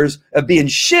 years of being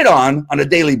shit on a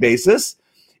daily basis,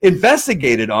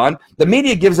 investigated on. The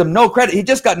media gives him no credit. He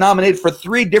just got nominated for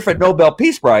 3 different Nobel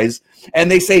Peace Prize, and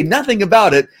they say nothing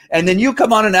about it. And then you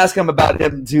come on and ask him about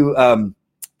him to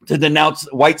denounce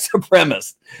white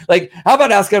supremacists. Like, how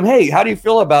about asking him, hey, how do you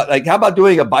feel about, like, how about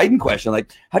doing a Biden question?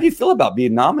 Like, how do you feel about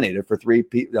being nominated for 3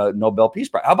 Nobel Peace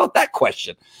Prize? How about that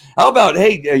question? How about,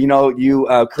 hey,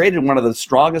 you created one of the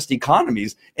strongest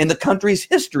economies in the country's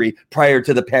history prior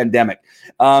to the pandemic.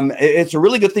 It's a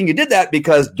really good thing you did that,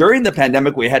 because during the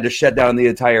pandemic, we had to shut down the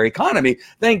entire economy.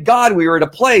 Thank God we were at a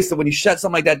place that when you shut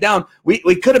something like that down, we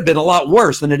could have been a lot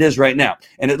worse than it is right now.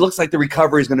 And it looks like the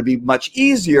recovery is going to be much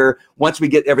easier once we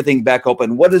get everything back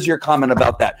open. What is your comment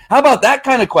about that? How about that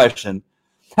kind of question?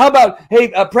 How about, hey,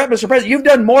 Mr. President, you've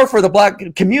done more for the black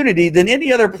community than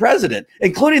any other president,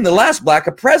 including the last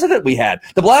black president we had.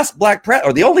 The last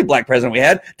the only black president we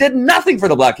had did nothing for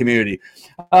the black community.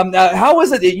 How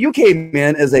is it that you came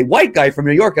in as a white guy from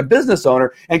New York, a business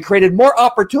owner, and created more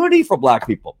opportunity for black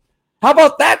people? How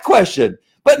about that question?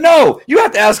 But no, you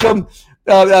have to ask them,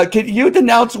 can you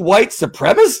denounce white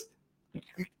supremacists?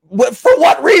 For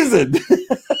what reason?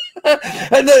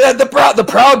 And the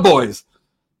Proud Boys.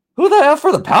 Who the F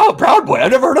are the Proud Boy?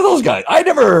 I've never heard of those guys. I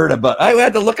never heard of them. I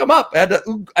had to look them up. I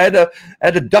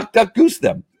had to duck goose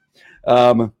them.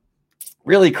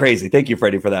 Really crazy. Thank you,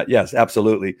 Freddie, for that. Yes,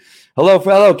 absolutely.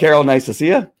 Hello, Carol. Nice to see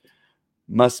you.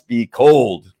 Must be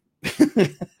cold.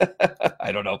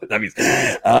 I don't know what that means.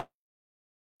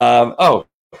 Oh,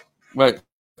 wait.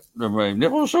 My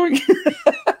nipple showing?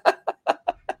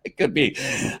 It could be.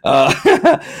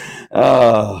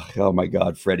 Oh my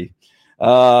God, Freddie.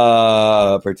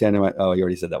 Pretending. Oh, you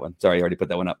already said that one. Sorry, I already put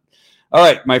that one up. All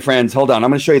right, my friends, hold on.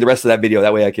 I'm going to show you the rest of that video.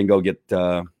 That way I can go get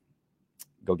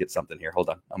something here. Hold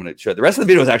on. I'm going to show you. The rest of the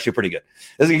video is actually pretty good.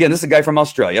 This is a guy from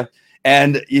Australia.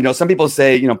 And, some people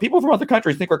say, people from other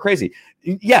countries think we're crazy.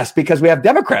 Yes, because we have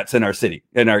Democrats in our city,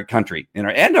 in our country,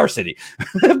 and our city.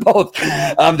 Both.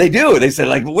 They do. They say,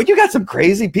 like, well, you got some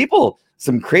crazy people,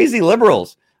 some crazy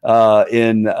liberals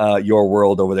in your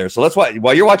world over there. So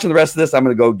while you're watching the rest of this, I'm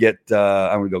going to go get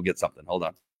something. Hold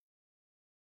on.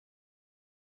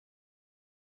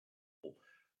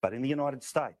 But in the United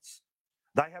States,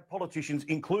 they have politicians,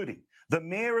 including the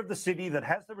mayor of the city that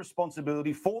has the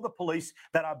responsibility for the police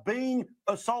that are being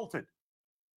assaulted.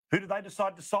 Who do they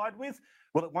decide to side with?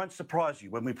 Well, it won't surprise you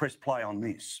when we press play on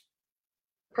this.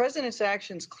 The president's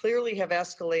actions clearly have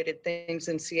escalated things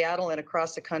in Seattle and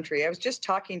across the country. I was just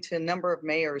talking to a number of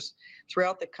mayors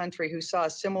throughout the country who saw a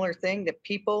similar thing, that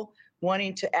people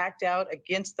wanting to act out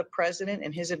against the president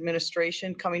and his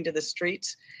administration coming to the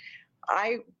streets.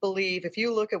 I believe if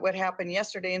you look at what happened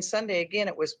yesterday and Sunday, again,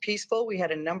 it was peaceful. We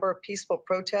had a number of peaceful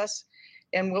protests.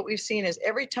 And what we've seen is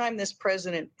every time this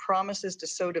president promises to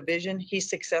sow division, he's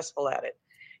successful at it.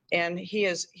 And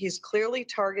he's clearly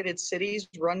targeted cities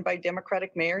run by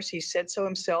Democratic mayors. He said so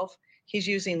himself. He's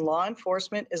using law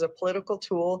enforcement as a political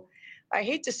tool. I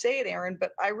hate to say it, Aaron,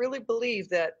 but I really believe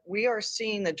that we are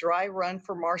seeing the dry run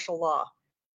for martial law.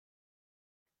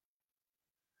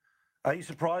 Are you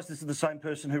surprised this is the same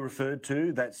person who referred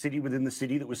to that city within the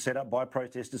city that was set up by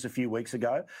protesters a few weeks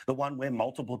ago, the one where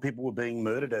multiple people were being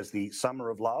murdered as the Summer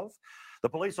of Love? The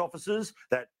police officers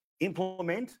that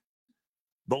implement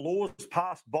the laws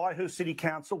passed by her city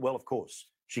council, well, of course,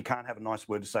 she can't have a nice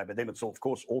word to say about them. It's, of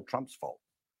course, all Trump's fault.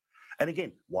 And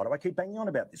again, why do I keep banging on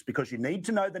about this? Because you need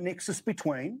to know the nexus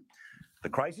between the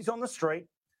crazies on the street,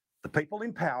 the people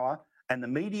in power, and the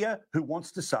media who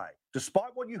wants to say,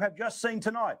 despite what you have just seen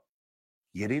tonight,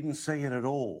 you didn't see it at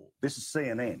all. This is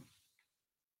CNN.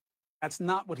 That's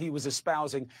not what he was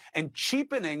espousing. And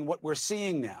cheapening what we're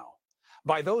seeing now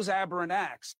by those aberrant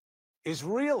acts is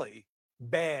really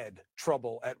bad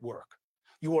trouble at work.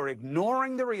 You are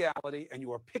ignoring the reality and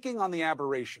you are picking on the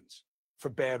aberrations for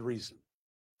bad reason.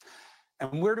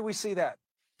 And where do we see that?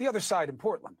 The other side in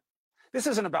Portland. This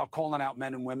isn't about calling out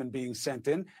men and women being sent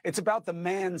in. It's about the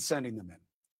man sending them in.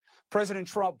 President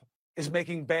Trump is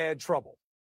making bad trouble.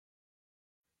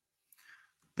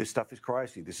 This stuff is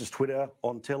crazy. This is Twitter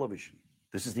on television.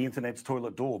 This is the internet's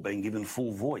toilet door being given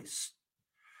full voice.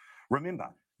 Remember,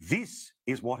 this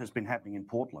is what has been happening in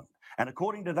Portland. And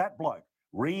according to that bloke,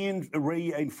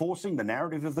 reinforcing the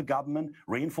narrative of the government,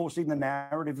 reinforcing the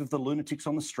narrative of the lunatics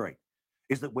on the street,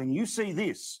 is that when you see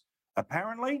this,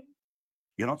 apparently,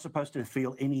 you're not supposed to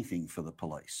feel anything for the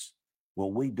police.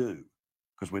 Well, we do,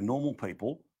 because we're normal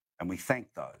people, and we thank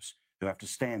those who have to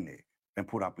stand there and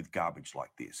put up with garbage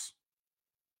like this.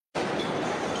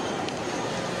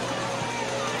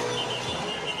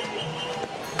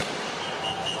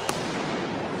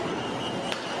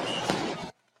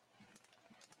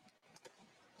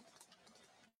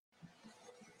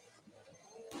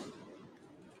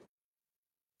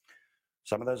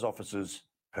 Some of those officers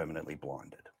permanently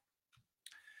blinded.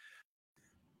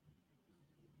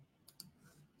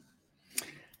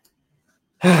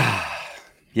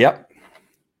 Yep.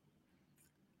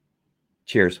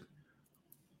 Cheers.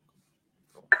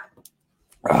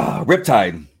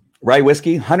 Riptide rye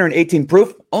whiskey, 118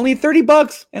 proof, only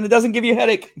 $30, and it doesn't give you a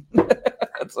headache.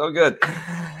 That's so good.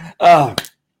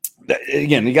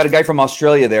 Again, you got a guy from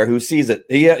Australia there who sees it.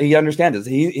 He understands it.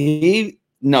 He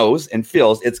knows and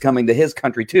feels it's coming to his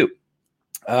country too,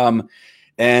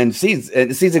 and sees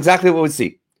exactly what we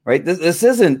see. Right, this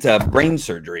isn't brain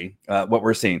surgery. What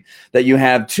we're seeing, that you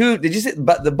have two. Did you see?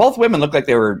 But both women look like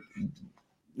they were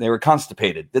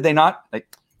constipated. Did they not?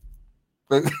 Like,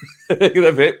 this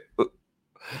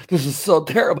is so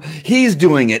terrible. He's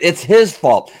doing it. It's his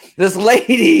fault. This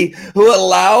lady who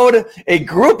allowed a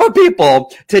group of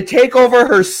people to take over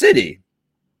her city.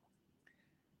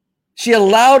 She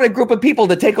allowed a group of people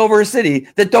to take over a city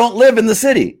that don't live in the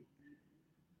city.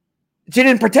 She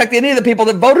didn't protect any of the people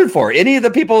that voted for her. Any of the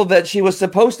people that she was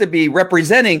supposed to be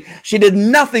representing, she did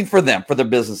nothing for them, for their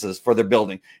businesses, for their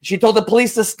building. She told the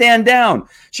police to stand down.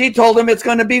 She told them it's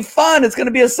going to be fun. It's going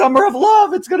to be a summer of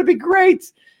love. It's going to be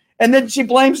great. And then she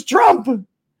blames Trump.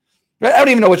 I don't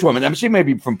even know which woman. I mean, she may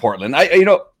be from Portland.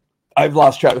 I've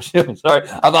lost track. Sorry,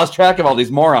 I've lost track of all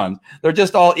these morons. They're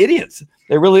just all idiots.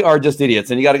 They really are just idiots.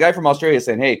 And you got a guy from Australia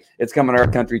saying, "Hey, it's coming to our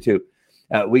country too."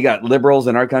 We got liberals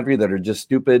in our country that are just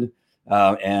stupid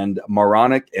and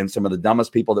moronic, and some of the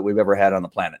dumbest people that we've ever had on the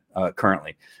planet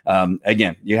currently.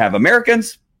 Again, you have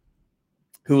Americans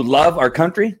who love our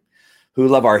country, who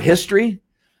love our history,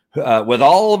 with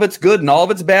all of its good and all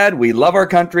of its bad. We love our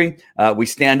country. We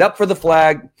stand up for the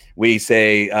flag. We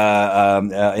say,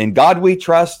 in God we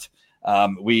trust. I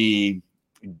don't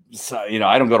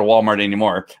go to Walmart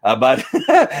anymore, but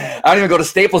I don't even go to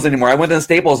Staples anymore. I went to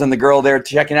Staples and the girl there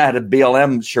checking out had a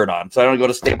BLM shirt on, so I don't go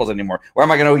to Staples anymore. Where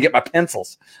am I going to go get my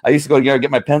pencils? I used to go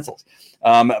get my pencils.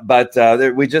 But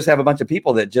we just have a bunch of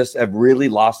people that just have really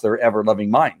lost their ever-loving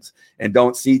minds and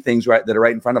don't see things that are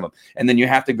right in front of them. And then you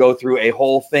have to go through a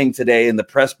whole thing today in the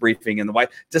press briefing and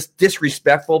just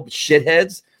disrespectful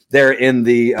shitheads there in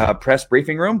the press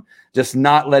briefing room, just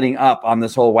not letting up on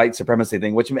this whole white supremacy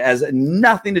thing, which has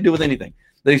nothing to do with anything.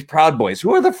 These Proud Boys.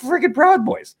 Who are the freaking Proud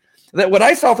Boys? That what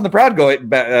I saw from the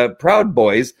Proud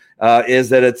Boys is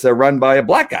that it's run by a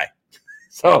black guy.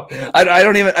 So I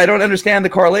don't understand the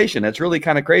correlation. It's really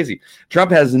kind of crazy.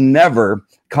 Trump has never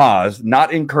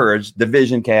not encouraged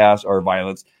division, chaos, or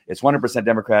violence. It's 100%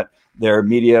 Democrat. They're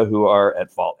media who are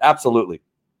at fault. Absolutely.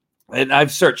 And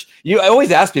I've searched. I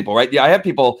always ask people, right? Yeah, I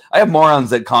have morons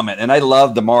that comment, and I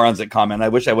love the morons that comment. I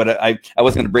wish I would. I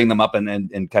was going to bring them up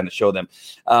and kind of show them,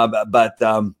 but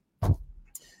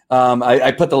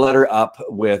I put the letter up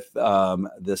with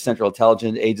the Central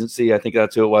Intelligence Agency. I think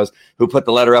that's who it was who put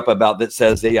the letter up about that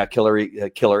says, yeah, Hillary.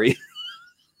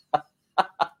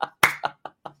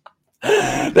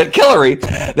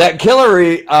 That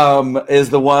Hillary is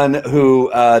the one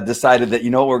who decided that, you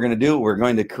know what we're going to do? We're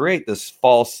going to create this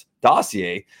false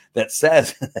dossier that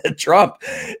says that Trump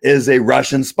is a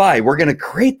Russian spy. We're going to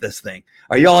create this thing.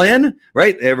 Are y'all in?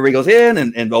 Right? Everybody goes in,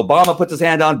 and Obama puts his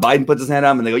hand on, Biden puts his hand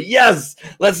on, and they go, yes,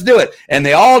 let's do it. And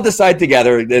they all decide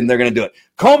together, and they're going to do it.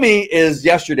 Comey is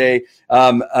yesterday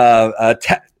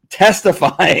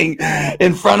testifying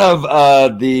in front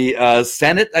of the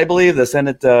Senate, I believe, the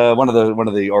Senate, one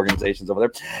of the organizations over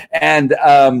there, and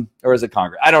or is it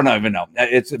Congress? I don't even know.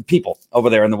 It's people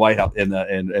over there in the White House in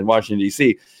Washington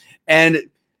D.C. And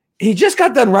he just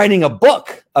got done writing a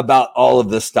book about all of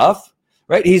this stuff,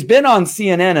 right? He's been on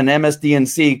CNN and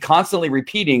MSDNC constantly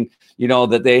repeating,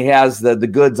 that they has the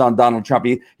goods on Donald Trump.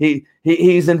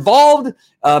 He's involved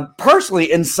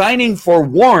personally in signing for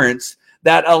warrants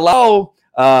that allow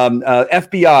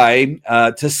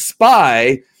FBI to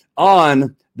spy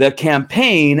on the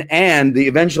campaign and the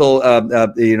eventual,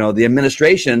 the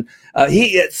administration.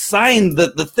 He signed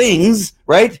the things,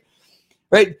 right?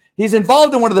 Right. He's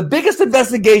involved in one of the biggest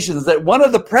investigations that one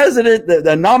of the president,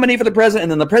 the nominee for the president,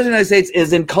 and then the president of the United States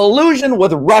is in collusion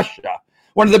with Russia.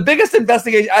 One of the biggest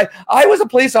investigations. I was a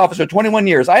police officer 21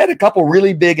 years. I had a couple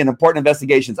really big and important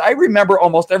investigations. I remember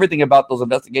almost everything about those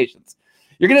investigations.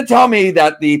 You're going to tell me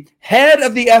that the head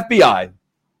of the FBI,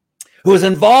 who was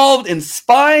involved in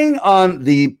spying on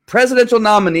the presidential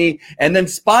nominee and then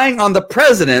spying on the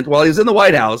president while he was in the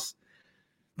White House,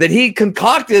 that he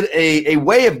concocted a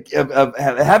way of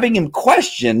having him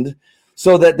questioned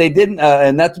so that they didn't,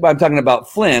 and that's why I'm talking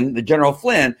about Flynn, the General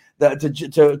Flynn,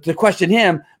 to question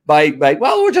him by,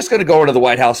 well, we're just going to go over to the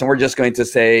White House and we're just going to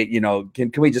say,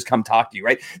 can we just come talk to you,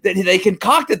 right? They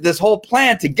concocted this whole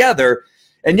plan together.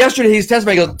 And yesterday he's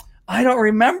testifying, he goes, I don't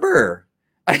remember.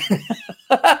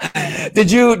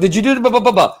 Did you do the blah, blah,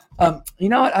 blah, blah? You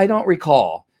know what? I don't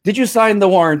recall. Did you sign the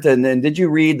warrant and did you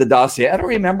read the dossier? I don't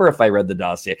remember if I read the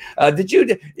dossier.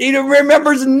 He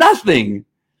remembers nothing.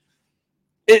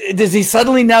 Does he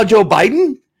suddenly now Joe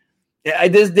Biden?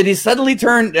 Did he suddenly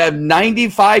turn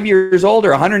 95 years old or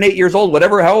 108 years old,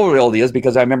 how old he is?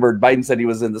 Because I remember Biden said he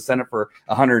was in the Senate for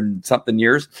 100 and something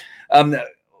years.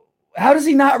 How does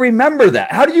he not remember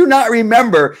that? How do you not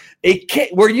remember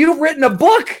where you've written a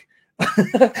book?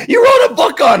 You wrote a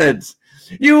book on it.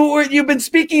 You've been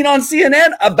speaking on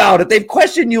CNN about it. They've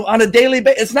questioned you on a daily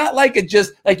basis. It's not like it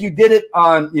just like you did it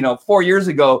on 4 years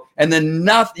ago and then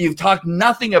you've talked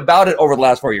nothing about it over the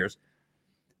last 4 years.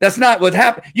 That's not what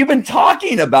happened. You've been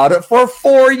talking about it for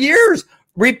 4 years,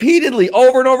 repeatedly,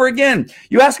 over and over again.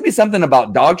 You asked me something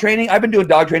about dog training. I've been doing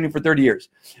dog training for 30 years.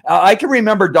 I can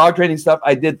remember dog training stuff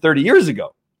I did 30 years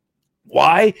ago.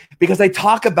 Why? Because I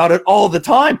talk about it all the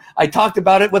time. I talked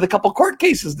about it with a couple court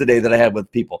cases today that I had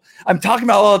with people. I'm talking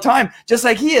about it all the time, just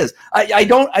like he is.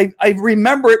 I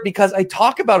remember it because I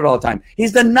talk about it all the time.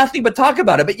 He's done nothing but talk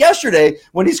about it. But yesterday,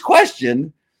 when he's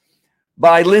questioned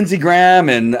by Lindsey Graham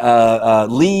and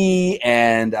Lee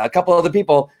and a couple other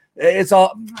people, it's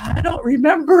all, I don't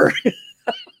remember.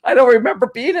 I don't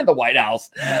remember being in the White House.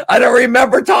 I don't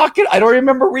remember talking. I don't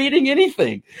remember reading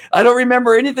anything. I don't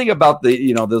remember anything about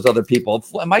those other people.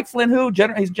 Mike Flynn, who?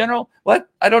 He's general? What?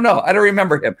 I don't know. I don't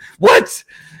remember him. What?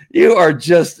 You are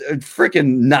just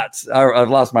freaking nuts.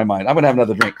 I've lost my mind. I'm going to have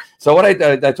another drink. So what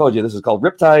I told you, this is called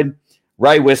Riptide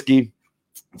Rye Whiskey.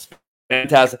 It's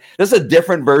fantastic. This is a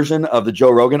different version of the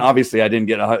Joe Rogan. Obviously, I didn't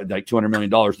get like $200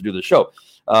 million to do the show.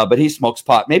 But he smokes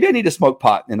pot. Maybe I need to smoke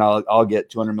pot, and I'll get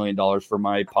 $200 million for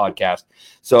my podcast.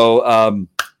 So I'm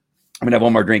gonna have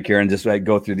one more drink here and just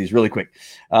go through these really quick.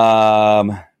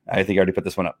 I think I already put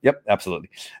this one up. Yep, absolutely.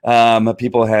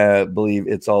 People believe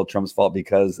it's all Trump's fault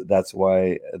because that's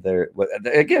why they're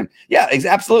again. Yeah,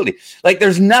 absolutely. Like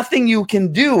there's nothing you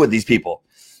can do with these people.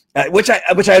 Which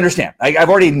I understand. I've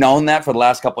already known that for the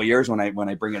last couple of years when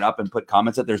I bring it up and put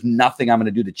comments that there's nothing I'm going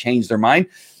to do to change their mind.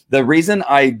 The reason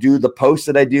I do the posts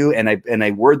that I do and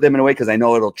I word them in a way because I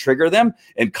know it'll trigger them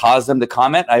and cause them to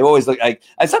comment. I always look. I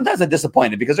sometimes I'm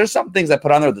disappointed because there's some things I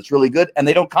put on there that's really good and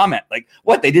they don't comment. Like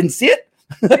what? They didn't see it?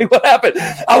 Like, what happened?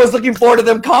 I was looking forward to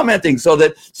them commenting so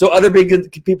other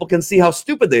big people can see how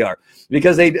stupid they are,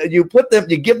 because you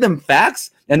give them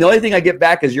facts, and the only thing I get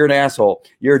back is you're an asshole,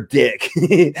 you're a dick,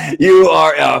 you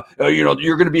are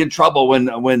you're going to be in trouble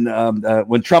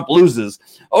when Trump loses.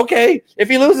 Okay, if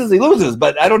he loses,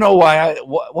 but I don't know why.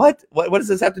 What does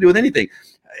this have to do with anything?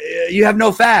 You have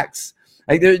no facts.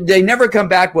 Like, they never come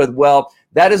back with, well,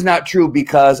 that is not true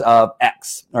because of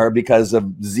X or because of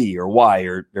Z or Y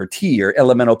or T or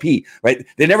elemental P, right?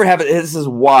 They never have it. This is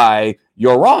why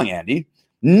you're wrong, Andy.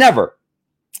 Never.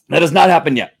 That has not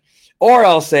happened yet. Or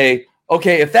I'll say,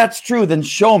 okay, if that's true, then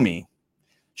show me.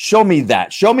 Show me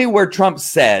that. Show me where Trump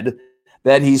said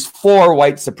that he's for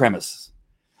white supremacists.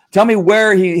 Tell me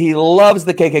where he loves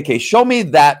the KKK. Show me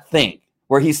that thing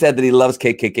where he said that he loves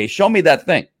KKK. Show me that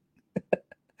thing.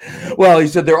 Well, he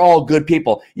said they're all good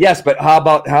people. Yes, but how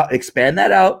expand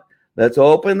that out? Let's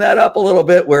open that up a little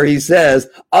bit, where he says,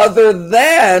 other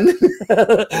than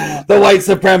the white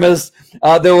supremacists,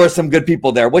 there were some good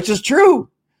people there, which is true,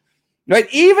 right?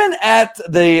 Even at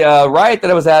the riot that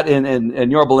I was at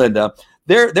in Yorba Linda,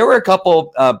 there were a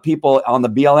couple people on the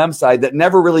BLM side that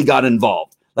never really got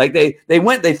involved. Like they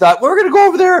thought, we're going to go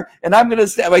over there and I'm going to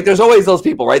stand. Like, there's always those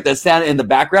people, right, that stand in the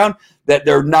background that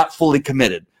they're not fully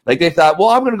committed. Like, they thought, well,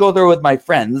 I'm going to go there with my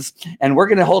friends and we're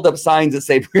going to hold up signs that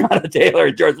say Breonna Taylor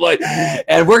and George Floyd,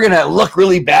 and we're going to look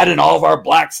really bad in all of our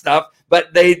black stuff.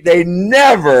 But they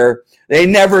never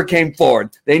came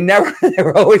forward. They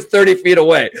were always 30 feet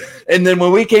away. And then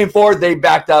when we came forward, they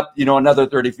backed up, another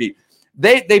 30 feet.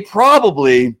 They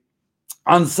probably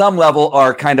on some level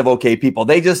are kind of okay people.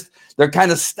 They're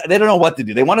kind of, they don't know what to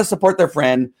do. They want to support their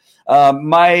friend. I'm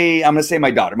going to say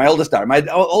my oldest daughter. My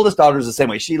oldest daughter is the same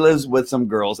way. She lives with some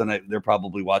girls, and they're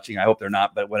probably watching. I hope they're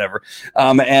not, but whatever.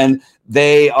 And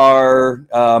they are,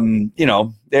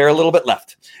 they're a little bit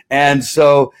left. And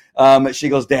so she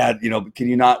goes, Dad, can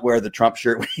you not wear the Trump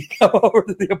shirt when you come over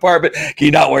to the apartment? Can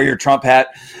you not wear your Trump hat?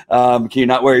 Can you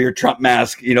not wear your Trump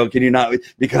mask? Can you not?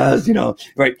 Because,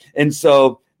 right. And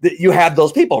so you have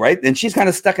those people, right? And she's kind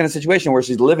of stuck in a situation where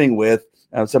she's living with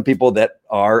some people that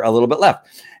are a little bit left.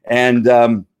 And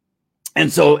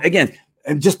so again,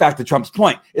 and just back to Trump's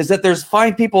point, is that there's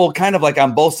fine people kind of like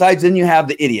on both sides. Then you have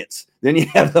the idiots. Then you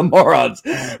have the morons,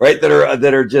 right?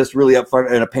 That are just really up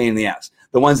front and a pain in the ass.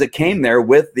 The ones that came there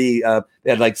with they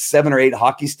had like 7 or 8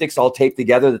 hockey sticks all taped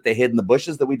together that they hid in the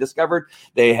bushes that we discovered.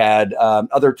 They had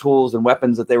other tools and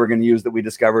weapons that they were going to use that we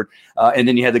discovered. And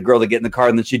then you had the girl that get in the car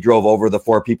and then she drove over the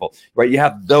 4 people, right? You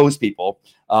have those people.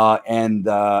 And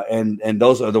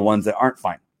those are the ones that aren't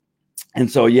fine. And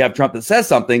so you have Trump that says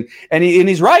something, and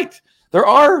he's right. There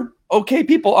are okay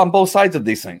people on both sides of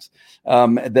these things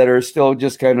that are still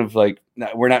just kind of like,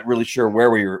 we're not really sure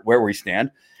where we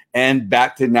stand. And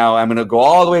back to now, I'm going to go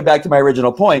all the way back to my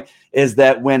original point, is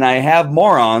that when I have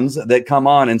morons that come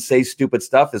on and say stupid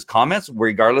stuff as comments,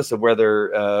 regardless of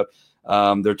whether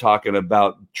they're talking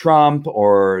about Trump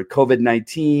or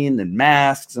COVID-19 and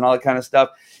masks and all that kind of stuff,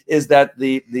 is that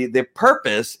the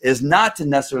purpose is not to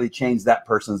necessarily change that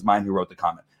person's mind who wrote the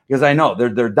comment, because I know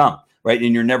they're dumb, right?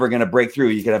 And you're never going to break through.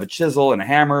 You could have a chisel and a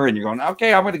hammer and you're going,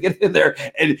 okay, I'm going to get in there.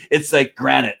 And it's like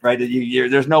granite, right?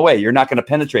 There's no way you're not going to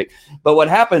penetrate. But what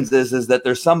happens is that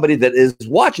there's somebody that is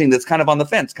watching that's kind of on the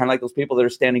fence, kind of like those people that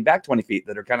are standing back 20 feet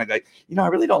that are kind of like, I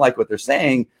really don't like what they're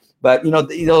saying. But,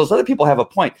 those other people have a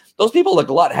point. Those people look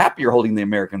a lot happier holding the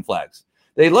American flags.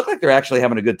 They look like they're actually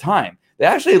having a good time. They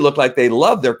actually look like they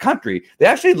love their country. They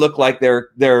actually look like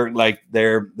they're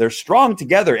strong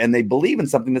together and they believe in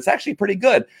something that's actually pretty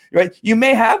good, right? You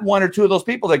may have 1 or 2 of those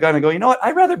people that are going to go, you know what?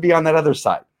 I'd rather be on that other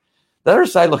side. The other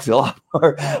side looks a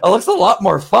lot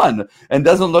more fun and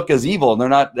doesn't look as evil. And they're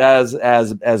not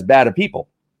as bad of people.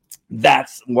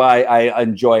 That's why I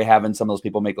enjoy having some of those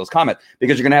people make those comments,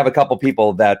 because you're going to have a couple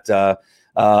people that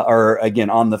are, again,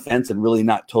 on the fence and really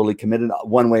not totally committed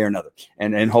one way or another.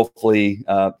 And hopefully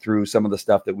through some of the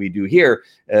stuff that we do here,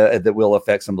 that will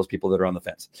affect some of those people that are on the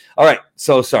fence. All right.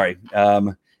 So sorry.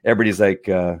 Everybody's like,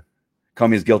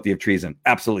 Comey is guilty of treason.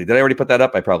 Absolutely. Did I already put that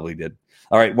up? I probably did.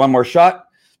 All right. One more shot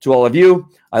to all of you.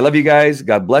 I love you guys.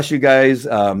 God bless you guys.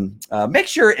 Make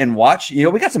sure and watch.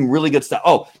 We got some really good stuff.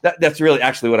 Oh, that's really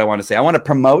actually what I want to say. I want to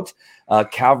promote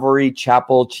Calvary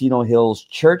Chapel, Chino Hills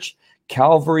Church.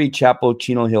 Calvary Chapel,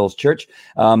 Chino Hills Church.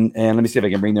 And let me see if I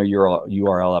can bring their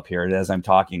URL up here as I'm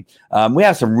talking. We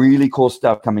have some really cool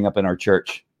stuff coming up in our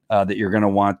church that you're going to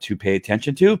want to pay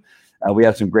attention to. We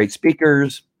have some great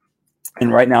speakers.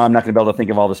 And right now, I'm not going to be able to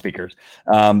think of all the speakers,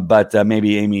 but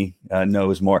maybe Amy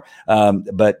knows more. In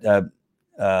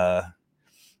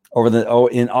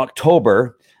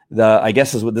October, I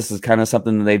guess this is kind of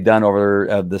something that they've done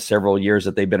over the several years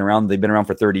that they've been around. They've been around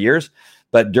for 30 years,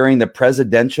 but during the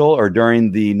presidential or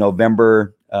during the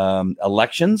November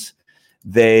elections,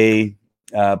 they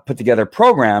put together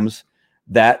programs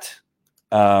that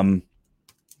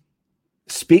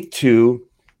speak to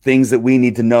things that we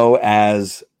need to know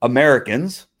as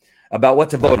Americans about what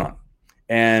to vote on.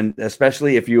 And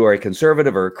especially if you are a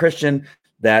conservative or a Christian,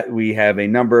 that we have a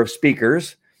number of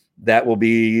speakers that will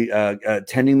be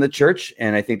attending the church.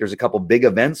 And I think there's a couple big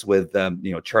events with,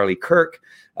 Charlie Kirk,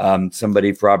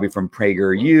 somebody probably from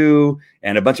PragerU,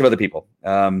 and a bunch of other people.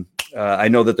 I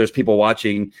know that there's people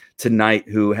watching tonight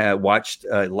who have watched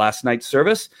last night's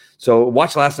service. So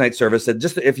watch last night's service. And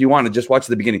just if you want to just watch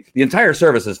the beginning, the entire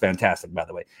service is fantastic, by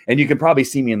the way. And you can probably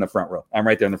see me in the front row. I'm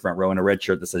right there in the front row in a red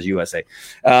shirt that says USA.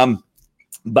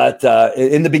 But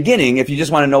in the beginning, if you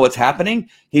just want to know what's happening,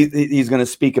 he's going to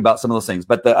speak about some of those things.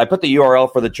 But I put the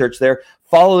URL for the church there.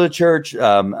 Follow the church,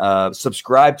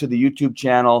 subscribe to the YouTube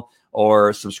channel,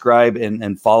 or subscribe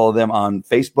and follow them on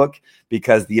Facebook,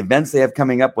 because the events they have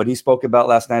coming up, what he spoke about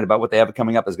last night about what they have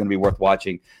coming up, is going to be worth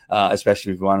watching,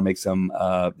 especially if we want to make some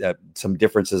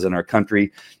differences in our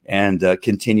country and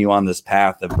continue on this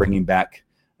path of bringing back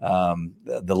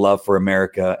the love for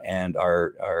America and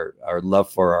our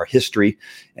love for our history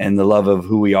and the love of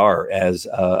who we are as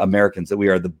Americans, that we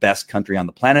are the best country on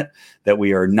the planet, that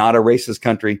we are not a racist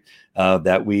country,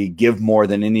 that we give more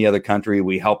than any other country.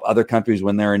 We help other countries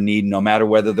when they're in need, no matter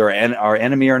whether they're our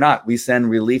enemy or not. We send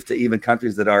relief to even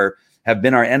countries that have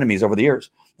been our enemies over the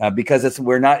years, because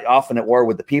we're not often at war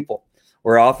with the people.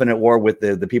 We're often at war with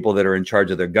the people that are in charge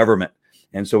of their government.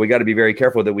 And so we got to be very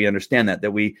careful that we understand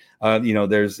that we,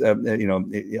 although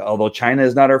China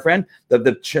is not our friend,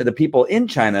 the people in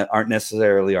China aren't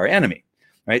necessarily our enemy,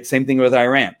 right? Same thing with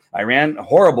Iran. Iran, a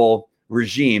horrible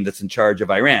regime that's in charge of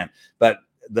Iran, but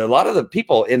a lot of the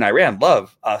people in Iran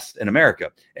love us in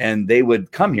America, and they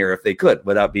would come here if they could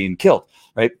without being killed,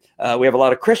 right? We have a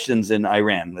lot of Christians in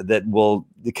Iran that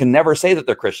can never say that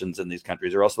they're Christians in these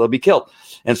countries, or else they'll be killed.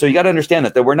 And so you got to understand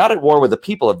that we're not at war with the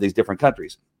people of these different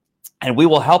countries. And we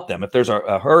will help them. If there's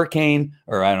a hurricane,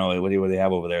 or I don't know, what do they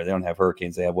have over there? They don't have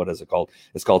hurricanes. They have, what is it called?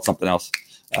 It's called something else.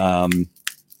 It's on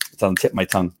the tip of my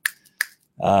tongue.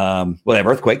 Well, they have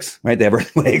earthquakes, right? They have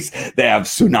earthquakes. They have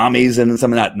tsunamis, and some,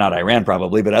 not Iran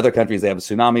probably, but other countries, they have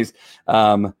tsunamis.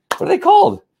 What are they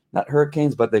called? Not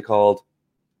hurricanes, but they're called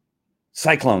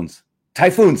cyclones.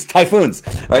 Typhoons,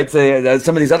 right? So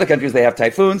some of these other countries, they have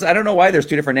typhoons. I don't know why there's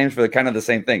two different names for kind of the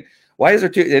same thing. Why is there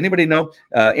two? Anybody know?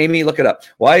 Amy, look it up.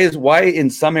 Why in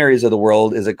some areas of the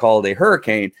world is it called a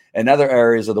hurricane, and other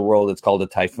areas of the world it's called a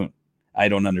typhoon? I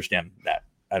don't understand that.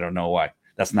 I don't know why.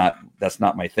 That's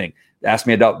not my thing. Ask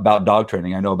me about dog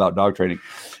training. I know about dog training.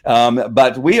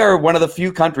 But we are one of the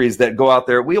few countries that go out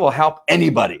there. We will help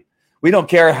anybody. We don't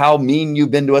care how mean you've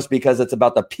been to us, because it's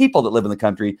about the people that live in the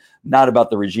country, not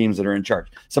about the regimes that are in charge.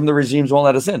 Some of the regimes won't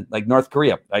let us in, like North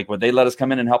Korea. Like, would they let us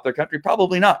come in and help their country?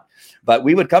 Probably not. But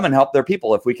we would come and help their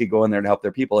people if we could go in there and help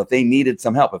their people. If they needed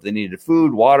some help, if they needed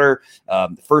food, water,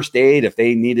 first aid, if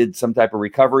they needed some type of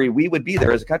recovery, we would be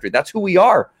there as a country. That's who we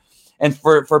are. And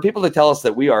for people to tell us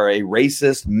that we are a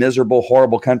racist, miserable,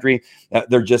 horrible country,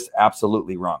 they're just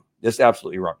absolutely wrong. Just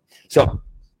absolutely wrong. So,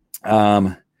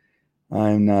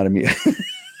 I'm not immune.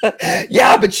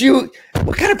 Yeah, but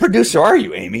what kind of producer are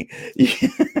you, Amy?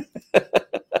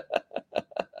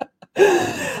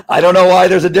 I don't know why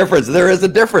there's a difference. There is a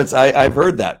difference. I've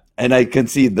heard that. And I can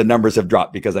see the numbers have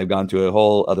dropped because I've gone to a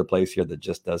whole other place here that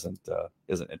just isn't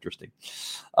interesting.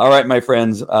 All right, my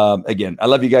friends. Again, I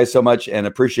love you guys so much and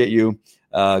appreciate you.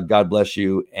 God bless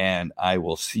you. And I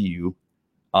will see you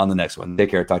on the next one.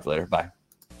 Take care. Talk to you later. Bye.